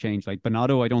think they'll change, like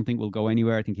Binotto. I don't think will go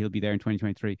anywhere. I think he'll be there in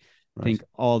 2023. I think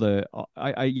all the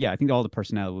I think all the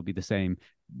personnel will be the same,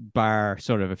 bar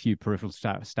sort of a few peripheral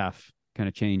staff kind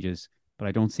of changes. But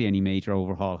I don't see any major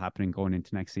overhaul happening going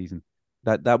into next season.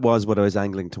 That was what I was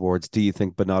angling towards. Do you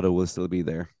think Binotto will still be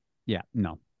there? Yeah,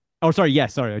 no. Oh, sorry.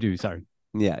 Yes, sorry, I do. Sorry.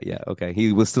 Yeah, okay.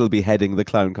 He will still be heading the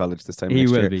clown college this time He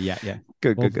next will year. be, yeah.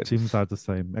 Good, All good, the good. teams are the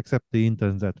same, except the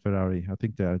interns at Ferrari. I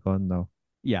think they are gone now.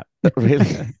 Yeah.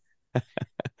 Really?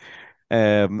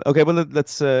 Okay, well,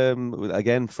 let's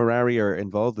again, Ferrari are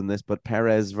involved in this, but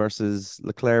Perez versus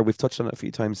Leclerc, we've touched on it a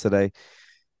few times today.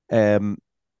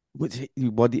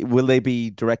 Will they be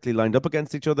directly lined up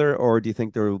against each other, or do you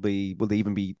think will they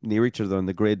even be near each other on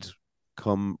the grid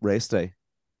come race day?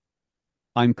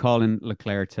 I'm calling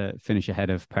Leclerc to finish ahead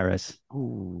of Perez.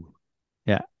 Ooh,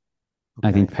 Yeah,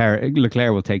 I think okay.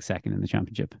 Leclerc will take second in the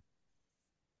championship.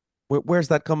 Where's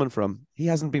that coming from? He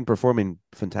hasn't been performing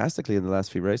fantastically in the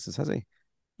last few races, has he?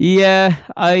 Yeah,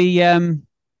 I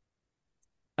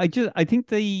think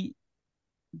the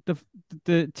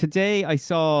today I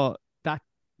saw that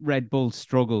Red Bull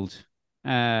struggled. Could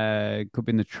have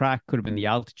been the track, could have been the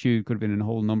altitude, could have been a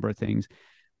whole number of things,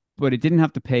 but it didn't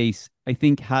have the pace. I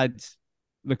think had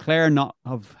Leclerc not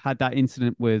have had that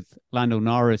incident with Lando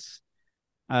Norris,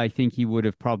 I think he would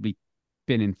have probably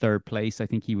been in third place. I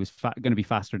think he was going to be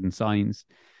faster than Sainz.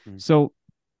 Mm. So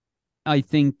I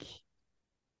think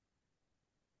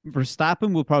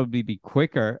Verstappen will probably be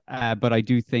quicker, but I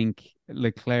do think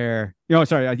Leclerc.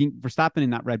 Sorry, I think Verstappen in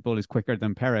that Red Bull is quicker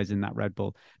than Perez in that Red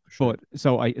Bull. Sure.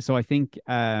 But I think,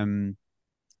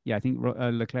 yeah, I think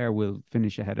Leclerc will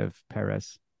finish ahead of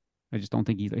Perez. I just don't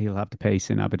think he'll have the pace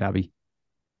in Abu Dhabi.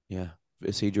 Yeah.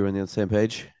 Isidro on the same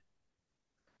page?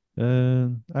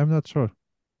 I'm not sure.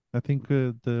 I think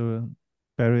the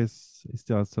Paris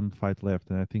still has some fight left,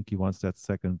 and I think he wants that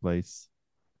second place.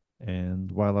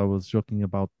 And while I was joking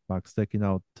about Max taking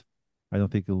out, I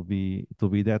don't think it'll be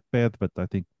that bad, but I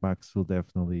think Max will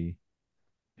definitely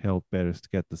help Perez to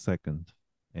get the second.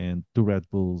 And two Red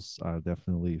Bulls are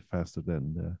definitely faster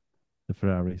than the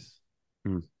Ferraris.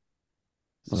 Mm.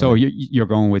 So you're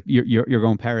going with you're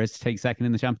going Perez to take second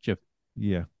in the championship.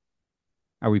 Yeah.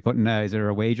 Are we putting? Is there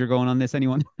a wager going on this?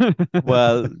 Anyone?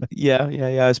 Well,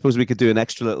 yeah. I suppose we could do an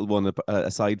extra little one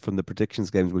aside from the predictions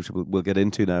games, which we'll get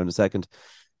into now in a second.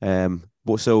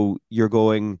 But so you're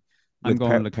going I'm with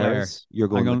going Leclerc. Perez. You're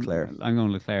going Leclerc. I'm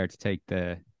going Leclerc to take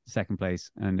the second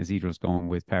place, and Isidro's going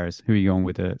with Perez. Who are you going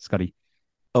with, Scotty?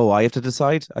 Oh, I have to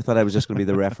decide. I thought I was just going to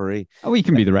be the referee. Oh, we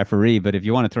can be the referee, but if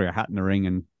you want to throw your hat in the ring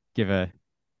and give a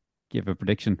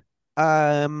prediction,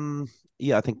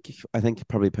 Yeah, I think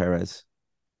probably Perez.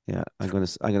 Yeah, I'm gonna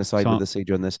side with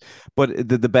Isidro on this, but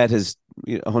the bet is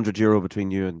 €100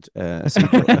 between you and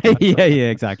Isidro. yeah,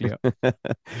 exactly.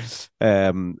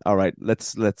 All right,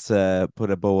 let's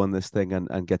put a bow on this thing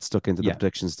and get stuck into the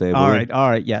predictions table. All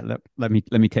right. Yeah, let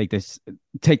me take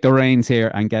the reins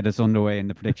here and get us underway in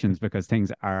the predictions because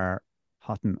things are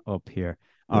hotting up here.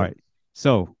 All right,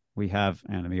 so we have,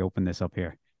 and let me open this up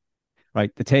here.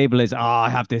 Right, the table is. I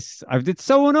have it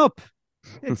sewn up.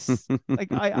 It's like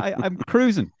I'm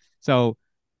cruising. So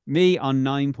me on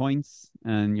 9 points,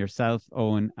 and yourself,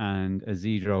 Owen, and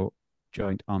Isidro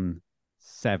joint on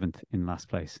 7th in last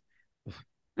place.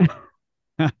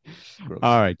 All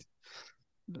right,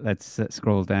 let's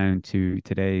scroll down to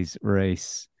today's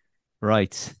race.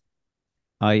 Right,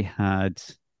 I had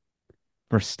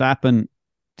Verstappen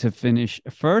to finish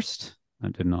first.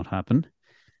 That did not happen.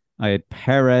 I had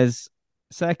Perez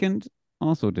second.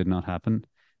 Also did not happen.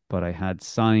 But I had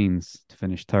Sainz to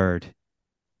finish third.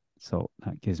 So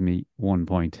that gives me 1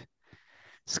 point.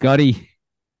 Scotty,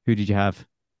 who did you have?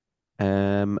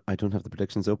 I don't have the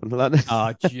predictions open. Hold on.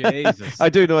 Oh, Jesus. I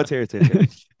do know it's here. It's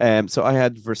here. So I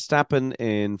had Verstappen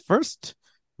in first,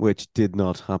 which did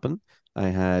not happen. I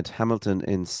had Hamilton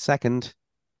in second,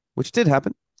 which did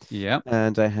happen. Yeah.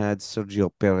 And I had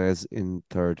Sergio Perez in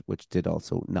third, which did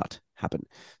also not happen.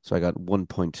 So I got 1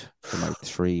 point for my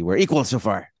three. We're equal so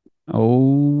far.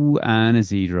 Oh, and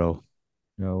Isidro.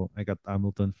 No, I got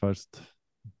Hamilton first.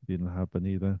 Didn't happen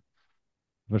either.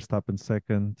 Verstappen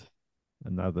second,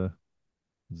 another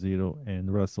 0,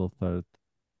 and Russell third.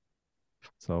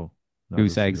 So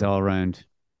goose eggs all around.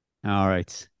 All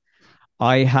right.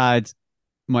 I had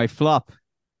my flop.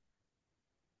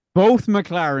 Both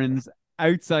McLarens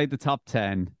outside the top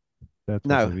 10. That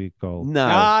was a recall. No.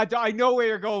 I know where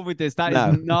you're going with this.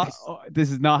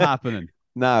 This is not happening.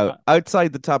 Now,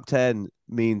 outside the top 10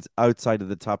 means outside of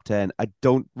the top 10. I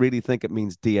don't really think it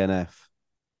means DNF.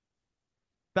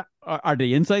 Are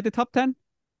they inside the top 10?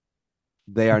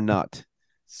 They are not.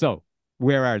 So,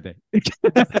 where are they?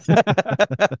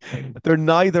 They're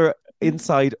neither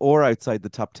inside or outside the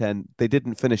top 10. They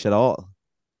didn't finish at all.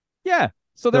 Yeah.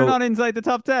 So they're not inside the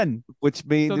top 10. Which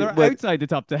means... So they're outside the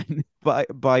top 10.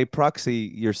 By proxy,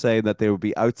 you're saying that they would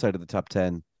be outside of the top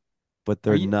 10, but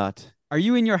they're not. Are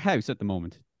you in your house at the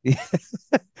moment?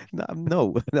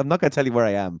 No, I'm not going to tell you where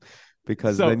I am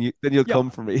because then you'll come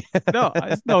for me. No.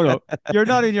 You're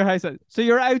not in your house. So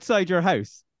you're outside your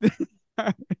house.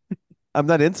 I'm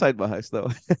not inside my house though.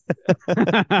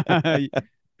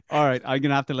 All right, I'm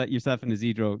gonna have to let yourself and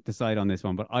Isidro decide on this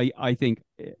one, but I think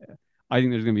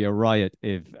there's gonna be a riot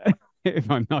if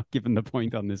I'm not given the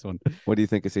point on this one. What do you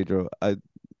think, Isidro?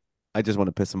 I just want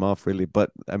to piss him off, really.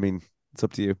 But I mean, it's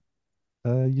up to you.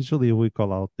 Usually we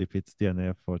call out if it's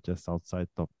DNF or just outside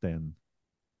top 10.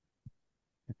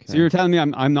 So you're telling me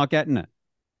I'm not getting it?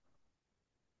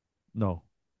 No.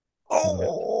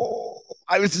 Oh,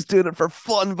 I was just doing it for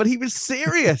fun, but he was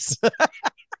serious.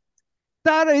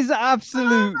 That is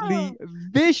absolutely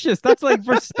vicious. That's like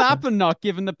Verstappen not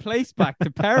giving the place back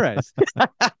to Perez.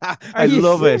 I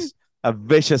love it. A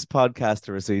vicious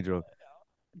podcaster, Isidro.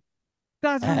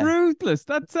 That's ruthless.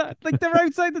 That's like they're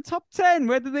outside the top 10,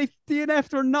 whether they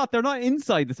DNF'd or not. They're not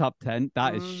inside the top 10.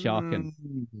 That is shocking.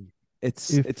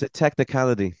 It's a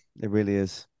technicality. It really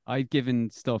is. I've given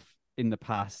stuff in the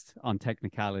past on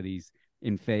technicalities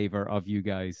in favor of you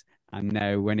guys. And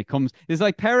now when it comes, it's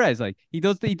like Perez, like he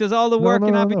does all the work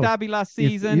in Abu Dhabi last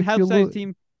season, if helps out the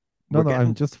team.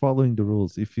 I'm just following the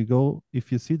rules. If you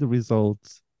see the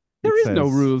results, there is no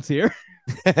rules here.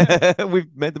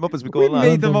 We've made them up as we go along.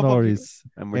 Made them up, Norris,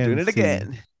 and we're doing it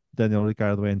again. Daniel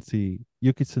Ricciardo NC,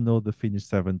 Yuki Tsunoda finished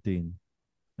 17,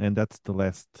 and that's the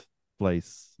last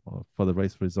place for the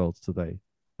race results today.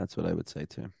 That's what I would say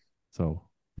too. So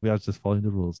we are just following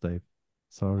the rules, Dave.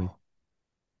 Sorry.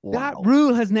 Wow. That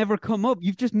rule has never come up.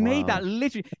 You've just made that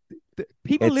literally.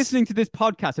 People listening to this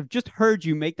podcast have just heard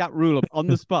you make that rule up on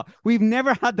the spot. We've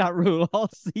never had that rule all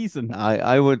season.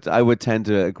 I would tend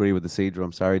to agree with Isidro.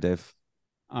 I'm sorry, Dave.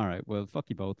 All right, well, fuck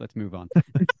you both. Let's move on.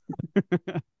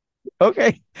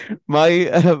 Okay,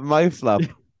 my flop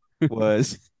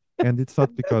was, and it's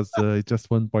not because it's just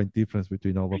 1 point difference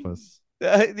between all of us.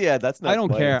 Yeah, that's not. I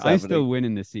don't care. I'm still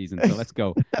winning this season, so let's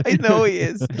go. I know he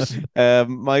is.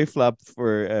 My flop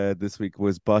for this week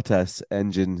was Bottas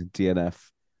engine DNF.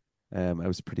 I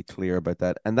was pretty clear about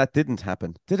that, and that didn't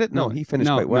happen, did it? No, he finished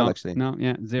quite well, actually. No,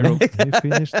 yeah, 0. He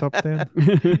finished top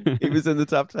 10. He was in the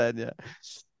top 10, yeah.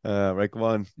 Right, come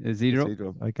on.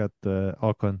 Isidro. I got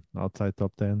Ocon outside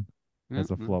top 10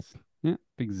 as a flop. Yeah,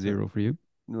 big 0 for you.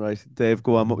 Right, Dave,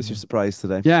 go on. What was your surprise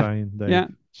today? Yeah, Shine, Dave.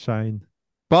 Shine.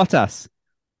 Bottas.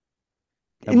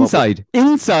 Inside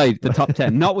the top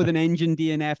 10, not with an engine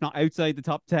DNF, not outside the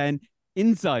top 10,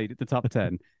 inside the top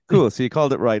 10. Cool. So you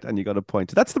called it right and you got a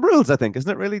point. That's the rules, I think, isn't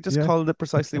it? Really, just calling it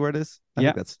precisely where it is. I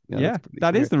think that's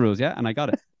that is the rules. Yeah, and I got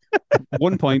it.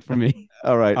 1 point for me.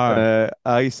 All right.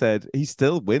 I said he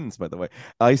still wins. By the way,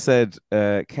 I said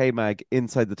K-Mag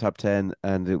inside the top 10,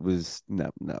 and it was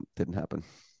no, didn't happen.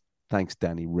 Thanks,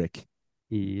 Danny Rick.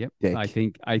 Yep. Dick.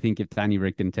 I think if Danny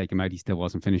Rick didn't take him out, he still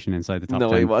wasn't finishing inside the top 10.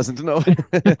 No, he wasn't. No.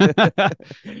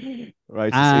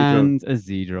 Right. And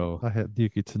Isidro. I had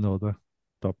Yuki Tsunoda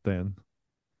top 10.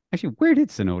 Actually, where did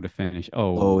Tsunoda finish? He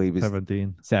was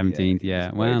 17. 17th,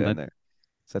 yeah. Well,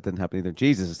 that didn't happen either.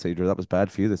 Jesus, Isidro, that was bad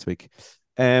for you this week.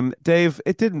 Dave,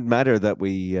 it didn't matter that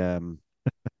we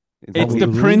it's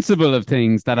the principle of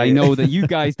things that I know that you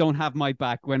guys don't have my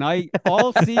back. When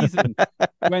all season,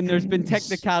 when there's been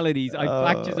technicalities, I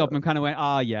backed you up and kind of went,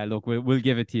 yeah, look, we'll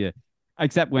give it to you.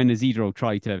 Except when Isidro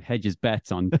tried to hedge his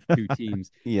bets on 2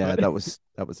 teams. Yeah, that was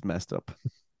messed up.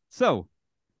 So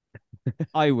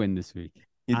I win this week.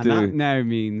 That now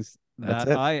means that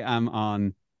I am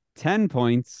on 10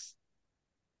 points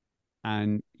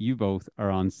and you both are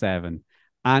on 7.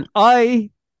 And I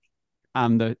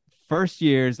am the first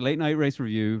year's late night race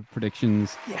review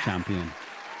predictions champion.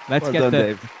 Let's get the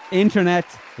Dave. Internet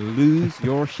lose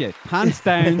your shit. Pants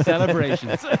down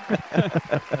celebrations.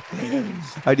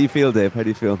 How do you feel, Dave? How do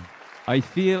you feel? I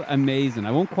feel amazing.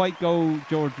 I won't quite go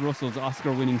George Russell's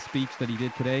Oscar-winning speech that he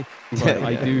did today, but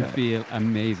I do feel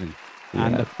amazing. Yeah.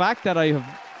 And the fact that I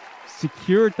have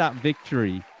secured that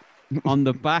victory on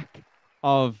the back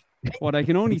of what I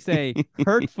can only say,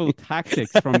 hurtful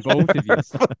tactics from both of you.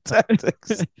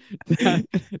 Tactics.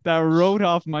 that wrote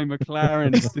off my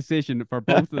McLaren decision for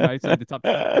both of them outside the top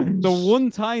 10. The one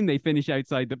time they finish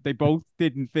outside, they both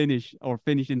didn't finish or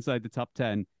finish inside the top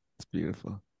 10. It's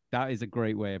beautiful. That is a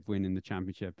great way of winning the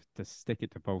championship, to stick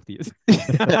it to both of you.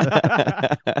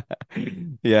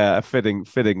 Yeah, a fitting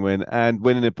win, and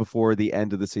winning it before the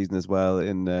end of the season as well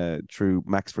in true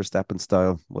Max Verstappen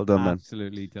style. Well done, man.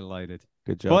 Absolutely delighted.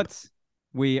 Good job. But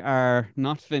we are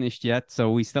not finished yet,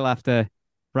 so we still have to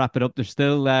wrap it up. There's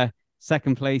still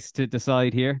second place to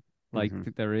decide here, like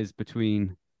there is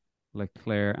between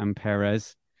Leclerc and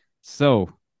Perez. So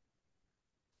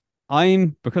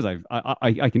because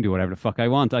I can do whatever the fuck I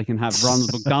want. I can have Ronald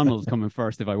McDonald coming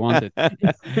first if I wanted.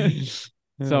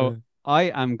 So I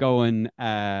am going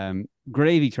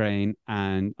gravy train,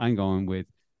 and I'm going with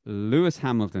Lewis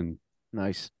Hamilton.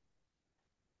 Nice.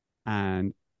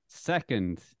 And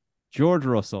second, George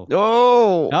Russell.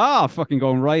 Fucking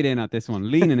going right in at this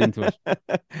one, leaning into it.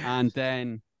 And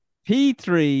then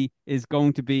P3 is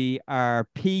going to be our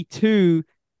P2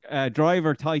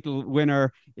 driver title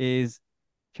winner is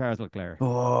Charles Leclerc.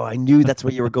 Oh, I knew that's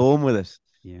where you were going with it.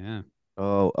 Yeah.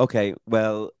 Oh, okay.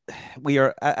 Well, we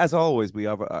are, as always, we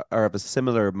are of a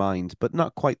similar mind, but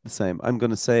not quite the same. I'm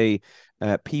going to say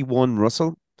P1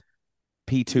 Russell,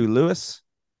 P2 Lewis,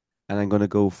 and I'm going to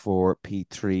go for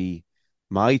P3,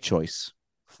 my choice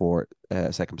for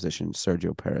second position,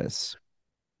 Sergio Perez.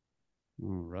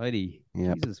 Alrighty.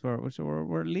 Yep. Jesus,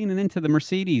 we're leaning into the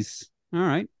Mercedes. All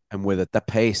right. And with it, the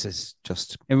pace is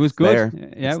just It was good. there. Yeah,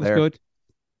 It's it was there. good.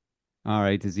 All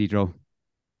right, Isidro.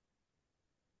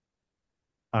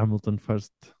 Hamilton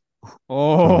first.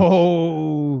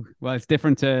 Oh, well, it's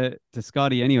different to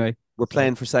Scotty anyway. We're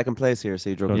playing for second place here,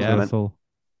 Cedro. George Yeah. Russell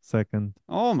second,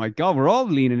 Oh my God, we're all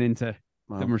leaning into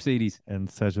the Wow. Mercedes. and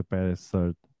Sergio Perez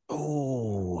third.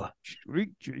 Oh,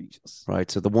 Sweet Jesus. right.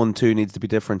 So the 1-2 needs to be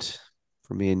different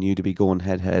for me and you to be going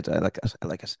head. I like it. I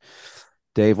like it.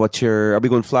 Dave, are we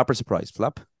going flap or surprise?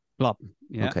 Flap? Flop.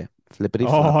 Yeah. Okay. Flippity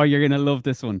flap. Oh, you're gonna love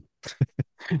this one.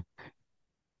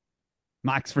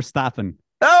 Max Verstappen,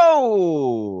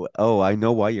 Oh, I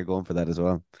know why you're going for that as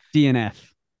well. DNF.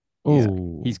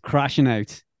 Oh, He's crashing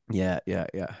out. Yeah.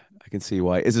 I can see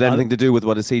why. Is it anything to do with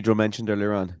what Isidro mentioned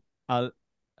earlier on?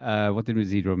 What did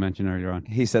Isidro mention earlier on?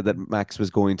 He said that Max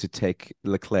was going to take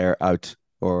Leclerc out,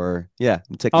 or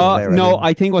take Leclerc No, out.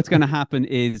 I think what's going to happen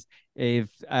is if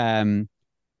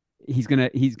he's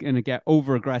gonna get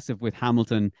over aggressive with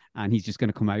Hamilton, and he's just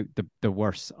going to come out the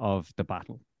worst of the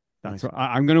battle. That's Right. what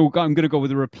I'm gonna go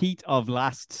with a repeat of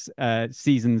last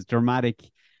season's dramatic,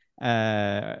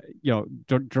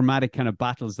 dramatic kind of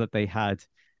battles that they had,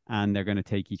 and they're going to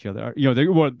take each other.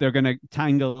 They're going to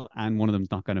tangle, and one of them's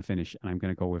not going to finish. And I'm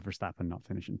going to go with Verstappen not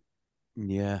finishing.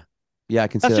 Yeah, I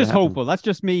can see That's that just happening. hopeful. That's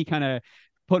just me kind of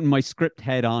putting my script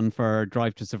head on for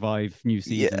Drive to Survive new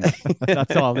season. Yeah.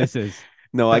 That's all this is.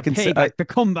 No, I can see. the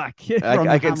comeback.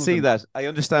 I can see that. I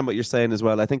understand what you're saying as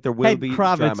well. I think there will be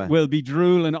Kravitz drama. will be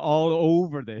drooling all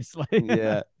over this.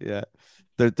 Yeah.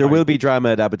 There will be drama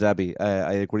at Abu Dhabi.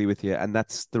 I agree with you, and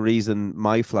that's the reason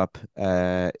my flop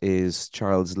is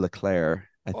Charles Leclerc.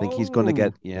 I think he's going to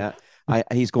get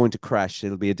he's going to crash.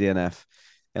 It'll be a DNF.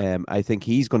 I think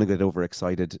he's going to get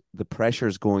overexcited. The pressure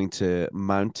is going to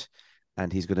mount,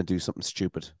 and he's going to do something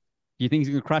stupid. Do you think he's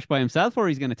going to crash by himself, or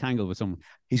he's going to tangle with someone?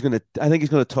 I think he's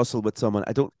going to tussle with someone.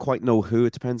 I don't quite know who.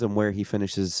 It depends on where he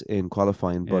finishes in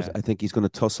qualifying, but I think he's going to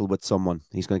tussle with someone.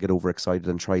 He's going to get overexcited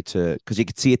and try to, because you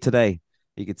could see it today.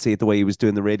 You could see it the way he was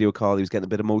doing the radio call. He was getting a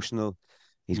bit emotional.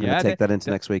 He's going to take that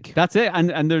into next week. That's it.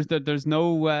 And there's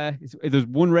no there's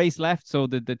one race left, so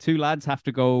the two lads have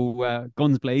to go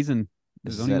guns blazing.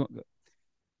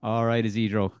 All right,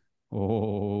 Isidro.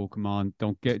 Oh, come on!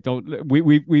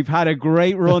 We've had a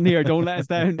great run here. Don't let us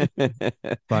down.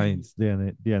 Sainz,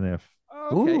 DNF.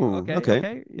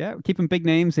 Okay. Yeah, we're keeping big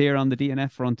names here on the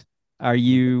DNF front. Are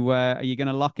you going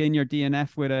to lock in your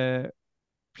DNF with a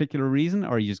particular reason,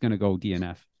 or are you just going to go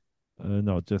DNF?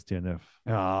 No, just DNF.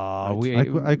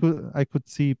 Oh, I could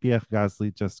see Pierre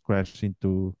Gasly just crash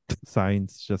into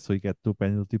Sainz just so he get 2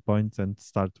 penalty points and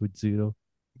start with 0.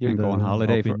 You're going on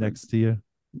holiday for next year.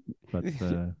 But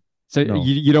so no.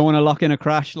 you don't want to lock in a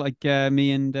crash like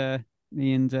me and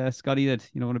Scotty did.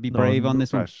 You don't want to be brave on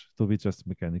this crash. It'll be just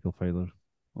mechanical failure,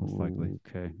 most likely.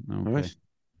 Okay. All right.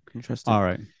 Interesting. All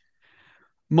right.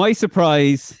 My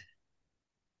surprise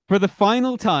for the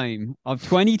final time of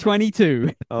 2022.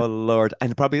 Oh Lord!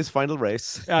 And probably his final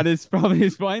race. And it's probably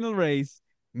his final race.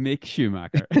 Mick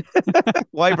Schumacher.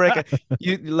 Why break it?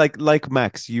 You like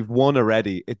Max, you've won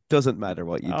already. It doesn't matter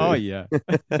what you do. Oh yeah.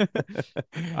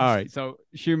 All right. So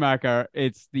Schumacher,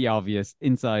 it's the obvious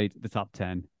inside the top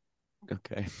 10.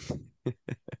 Okay.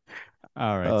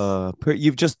 All right.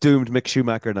 You've just doomed Mick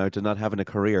Schumacher now to not having a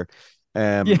career.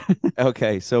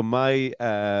 Okay. So my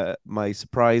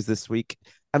surprise this week,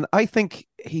 and I think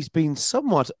he's been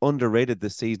somewhat underrated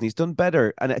this season. He's done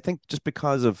better, and I think just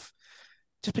because of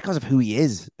who he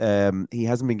is, he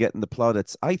hasn't been getting the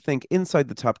plaudits. I think inside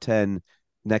the top 10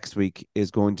 next week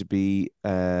is going to be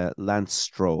Lance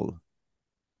Stroll.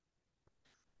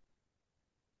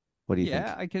 What do you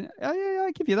think?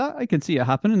 I give you that. I can see it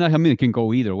happening. I mean, it can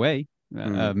go either way.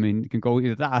 I mean, it can go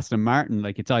either that Aston Martin,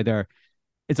 like it's either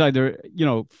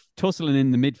tussling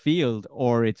in the midfield,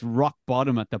 or it's rock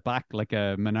bottom at the back like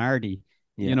a Minardi.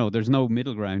 Yeah. There's no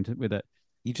middle ground with it.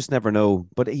 You just never know.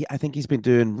 But I think he's been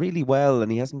doing really well,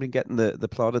 and he hasn't been getting the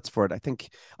plaudits for it. I think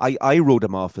I wrote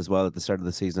him off as well at the start of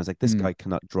the season. I was like, this guy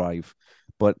cannot drive,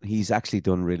 but he's actually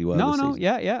done really well. No,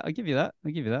 yeah, I'll give you that.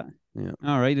 Yeah.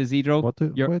 All right, Isidro.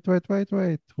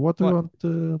 Wait. What do you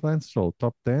want, Lance Stroll?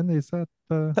 Top 10? Is that?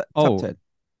 Top 10.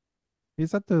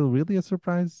 Is that really a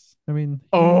surprise? I mean,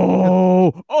 You're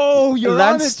on it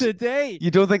Lance, today.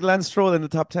 you don't think Lance Stroll in the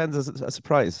top 10 is a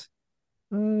surprise?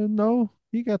 no,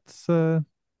 he gets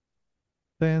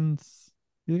tens.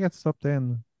 He gets top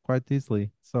 10 quite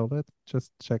easily. So let's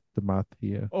just check the math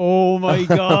here. Oh my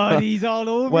God, he's all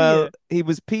over Well, you. he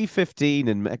was P15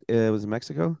 in was it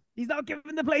Mexico? He's not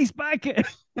giving the place back.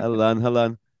 Hold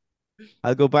on.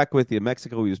 I'll go back with you.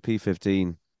 Mexico, he was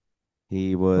P15.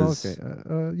 He Okay. was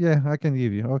Yeah, I can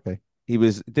give you. Okay.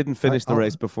 didn't I, finish the I'll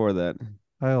race before that.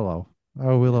 I allow.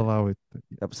 I will allow it.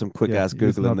 That was some quick Yeah, ass he's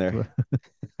Google in not. there.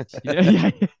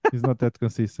 Yeah. He's not that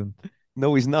consistent.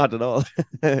 No, he's not at all.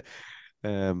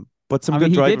 But some I good mean,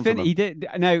 he driving did from him. He did.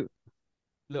 Now,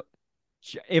 look,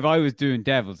 if I was doing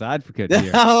devil's advocate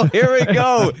here, Oh, here we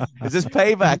go. Is this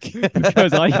payback?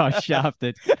 because I got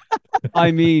shafted.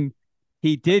 I mean,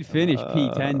 he did finish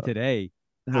P10 Uh, today.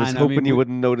 I was And I hoping mean, you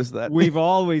wouldn't notice that. we've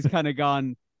always kind of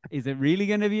gone, is it really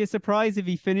going to be a surprise if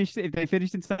they finished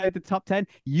inside the top 10?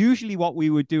 Usually what we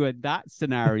would do at that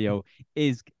scenario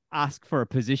is ask for a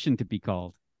position to be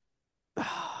called.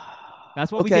 That's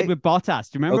what we did with Bottas.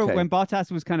 Do you remember when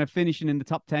Bottas was kind of finishing in the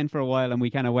top 10 for a while and we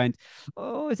kind of went,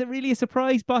 oh, is it really a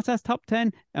surprise, Bottas top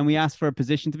 10? And we asked for a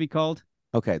position to be called.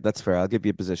 Okay, that's fair. I'll give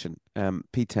you a position.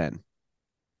 P10.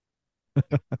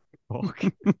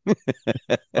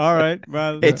 All right.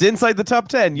 Well, It's inside the top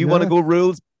 10. You want to Yeah. go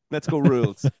rules? Let's go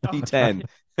rules. P10.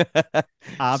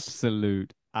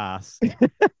 absolute ass.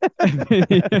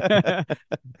 I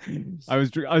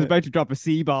was about to drop a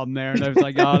C bomb there, and I was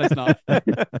like, "Oh, let's not."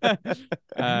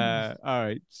 All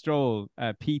right, Stroll,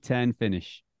 P10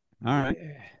 finish. All right.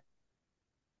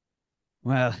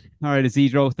 Well, all right,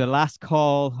 Isidro, the last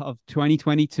call of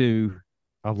 2022.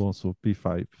 Alonso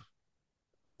P5.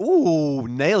 Ooh,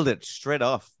 nailed it straight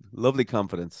off. Lovely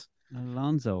confidence.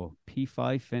 Alonso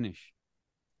P5 finish.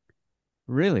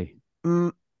 Really?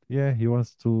 Yeah, he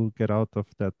wants to get out of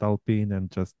that Alpine and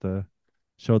just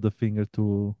show the finger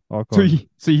to So Ocon.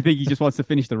 so you think he just wants to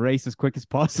finish the race as quick as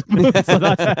possible? So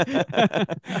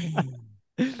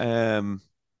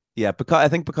Yeah, I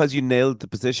think because you nailed the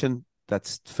position,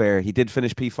 that's fair. He did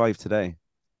finish P5 today,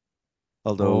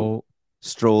 although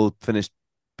Stroll finished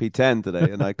P10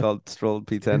 today, and I called Stroll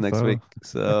P10 next week.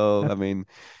 So I mean,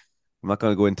 I'm not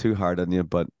going to go in too hard on you,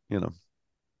 but you know.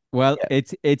 Well,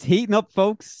 it's heating up,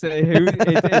 folks.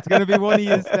 It's going to be one of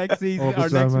you next season or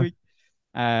next week.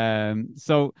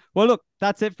 So, well, look,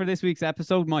 that's it for this week's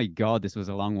episode. My God, this was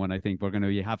a long one. I think we're going to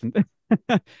be having.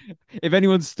 If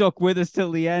anyone's stuck with us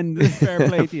till the end, fair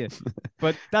play to you.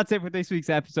 But that's it for this week's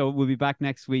episode. We'll be back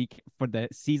next week for the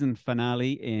season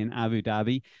finale in Abu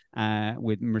Dhabi.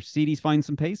 With Mercedes find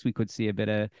some pace, we could see a bit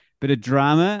of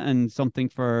drama and something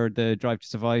for the Drive to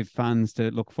Survive fans to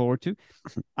look forward to.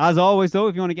 As always, though,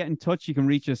 if you want to get in touch, you can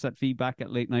reach us at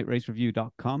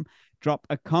feedback@latenightracereview.com. Drop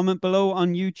a comment below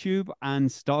on YouTube and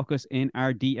stalk us in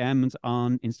our DMs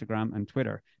on Instagram and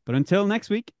Twitter. But until next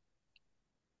week,